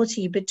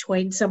inequality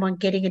between someone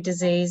getting a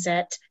disease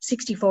at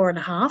 64 and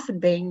a half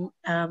and being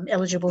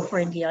eligible for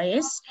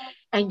NDIS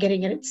and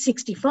getting it at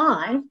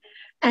 65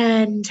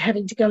 and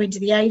having to go into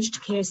the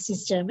aged care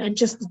system, and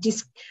just,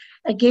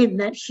 again,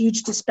 that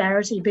huge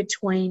disparity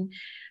between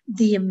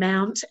the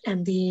amount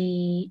and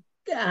the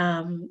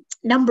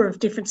number of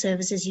different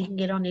services you can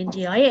get on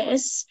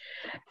NDIS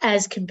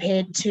as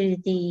compared to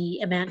the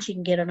amount you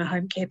can get on a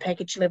home care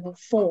package level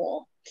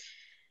 4.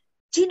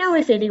 Do you know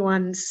if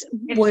anyone's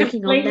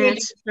working on that?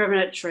 It's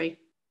discriminatory.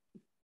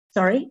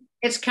 Sorry?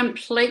 It's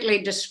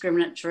completely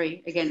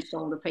discriminatory against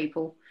older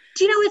people.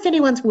 Do you know if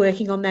anyone's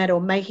working on that or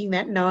making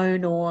that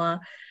known, or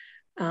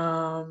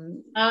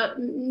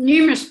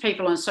numerous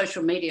people on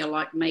social media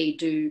like me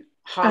do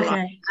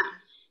highlight that.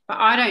 But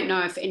I don't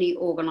know if any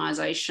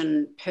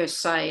organisation per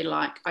se,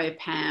 like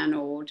OPAN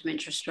or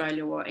Dementia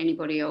Australia or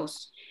anybody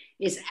else,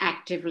 is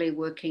actively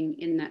working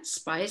in that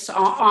space.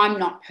 I'm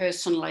not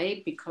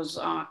personally, because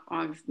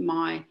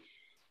my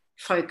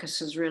focus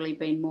has really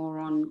been more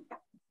on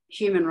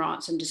human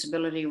rights and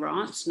disability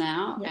rights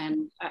now. Yeah.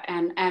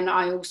 And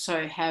I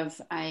also have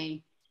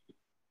a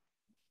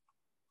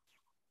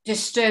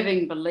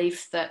disturbing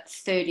belief that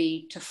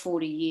 30 to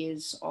 40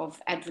 years of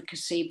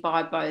advocacy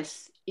by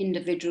both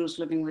individuals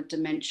living with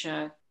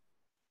dementia,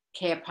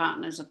 care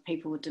partners of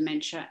people with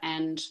dementia,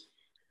 and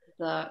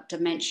the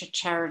dementia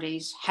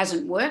charities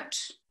hasn't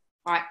worked.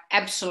 I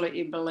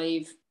absolutely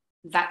believe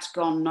that's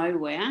gone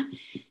nowhere.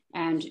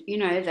 And, you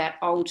know, that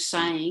old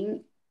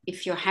saying,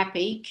 if you're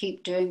happy,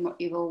 keep doing what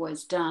you've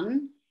always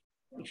done.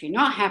 If you're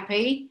not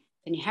happy,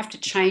 then you have to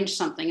change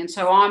something. And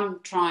so I'm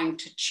trying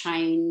to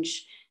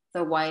change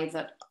the way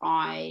that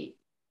I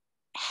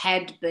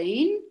had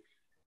been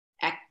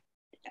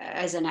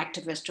as an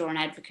activist or an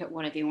advocate,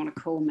 whatever you want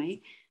to call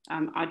me.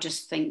 I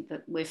just think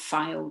that we've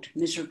failed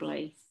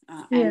miserably.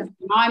 And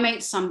when I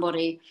meet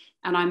somebody,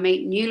 and I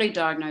meet newly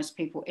diagnosed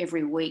people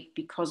every week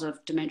because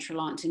of Dementia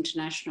Alliance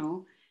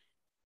International,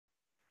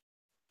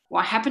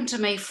 what happened to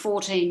me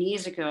 14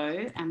 years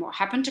ago and what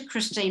happened to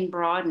Christine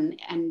Bryden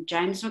and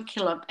James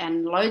McKillop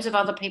and loads of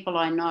other people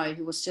I know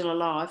who were still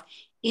alive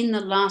in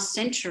the last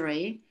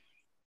century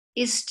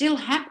is still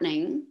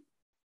happening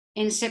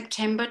in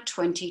September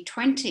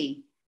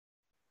 2020.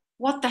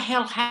 what the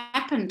hell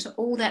happened to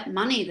all that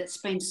money that's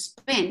been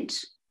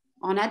spent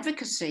on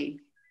advocacy?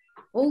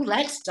 All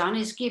that's done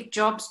is give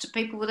jobs to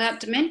people without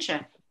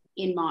dementia,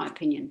 in my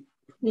opinion.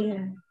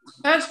 Yeah.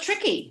 So it's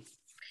tricky.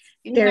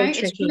 Very It's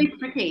tricky. really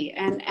tricky.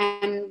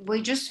 And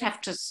we just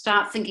have to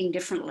start thinking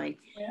differently.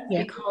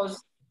 Yeah.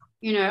 Because,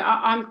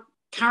 I'm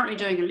currently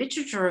doing a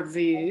literature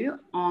review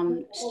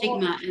on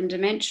stigma and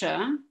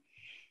dementia,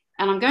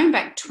 and I'm going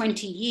back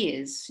 20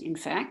 years, in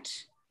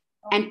fact,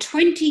 and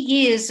 20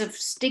 years of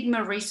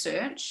stigma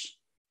research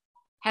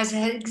has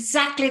had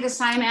exactly the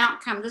same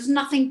outcome. There's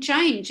nothing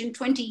changed in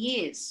 20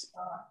 years.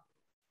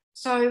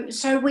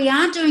 So we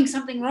are doing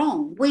something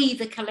wrong. We,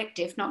 the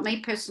collective, not me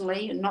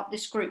personally, and not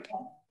this group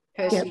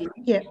personally.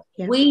 Yeah.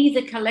 We,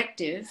 the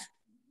collective,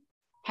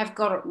 have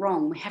got it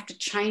wrong. We have to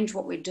change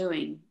what we're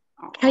doing.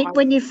 Kate,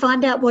 when you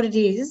find out what it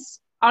is,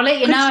 I'll let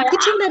you know.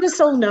 Could you let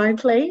us all know,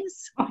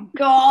 please? Oh,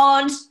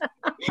 God.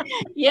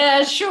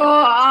 Yeah, sure.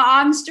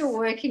 I'm still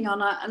working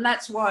on it. And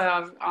that's why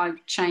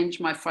I've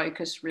changed my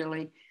focus,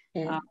 really.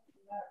 Yeah.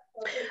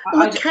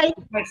 Look, Kate,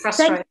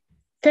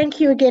 thank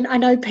you again. I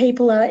know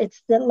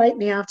it's late in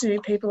the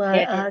afternoon, people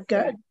are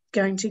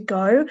going to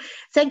go.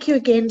 Thank you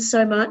again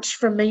so much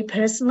from me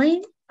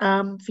personally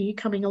for you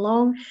coming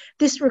along.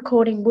 This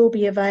recording will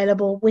be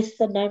available with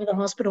the name of the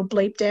hospital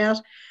bleeped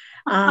out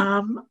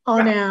on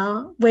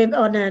our web,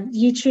 on our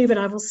YouTube, and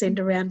I will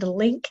send around a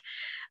link.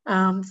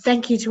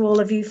 Thank you to all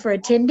of you for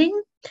attending,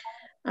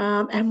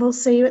 and we'll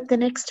see you at the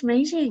next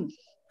meeting.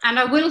 And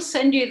I will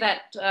send you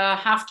that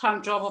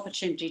half-time job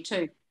opportunity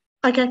too.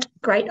 Okay,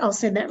 great. I'll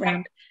send that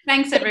round.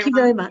 Thanks, everyone. Thank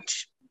you very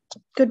much.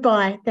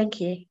 Goodbye. Thank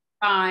you.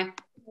 Bye.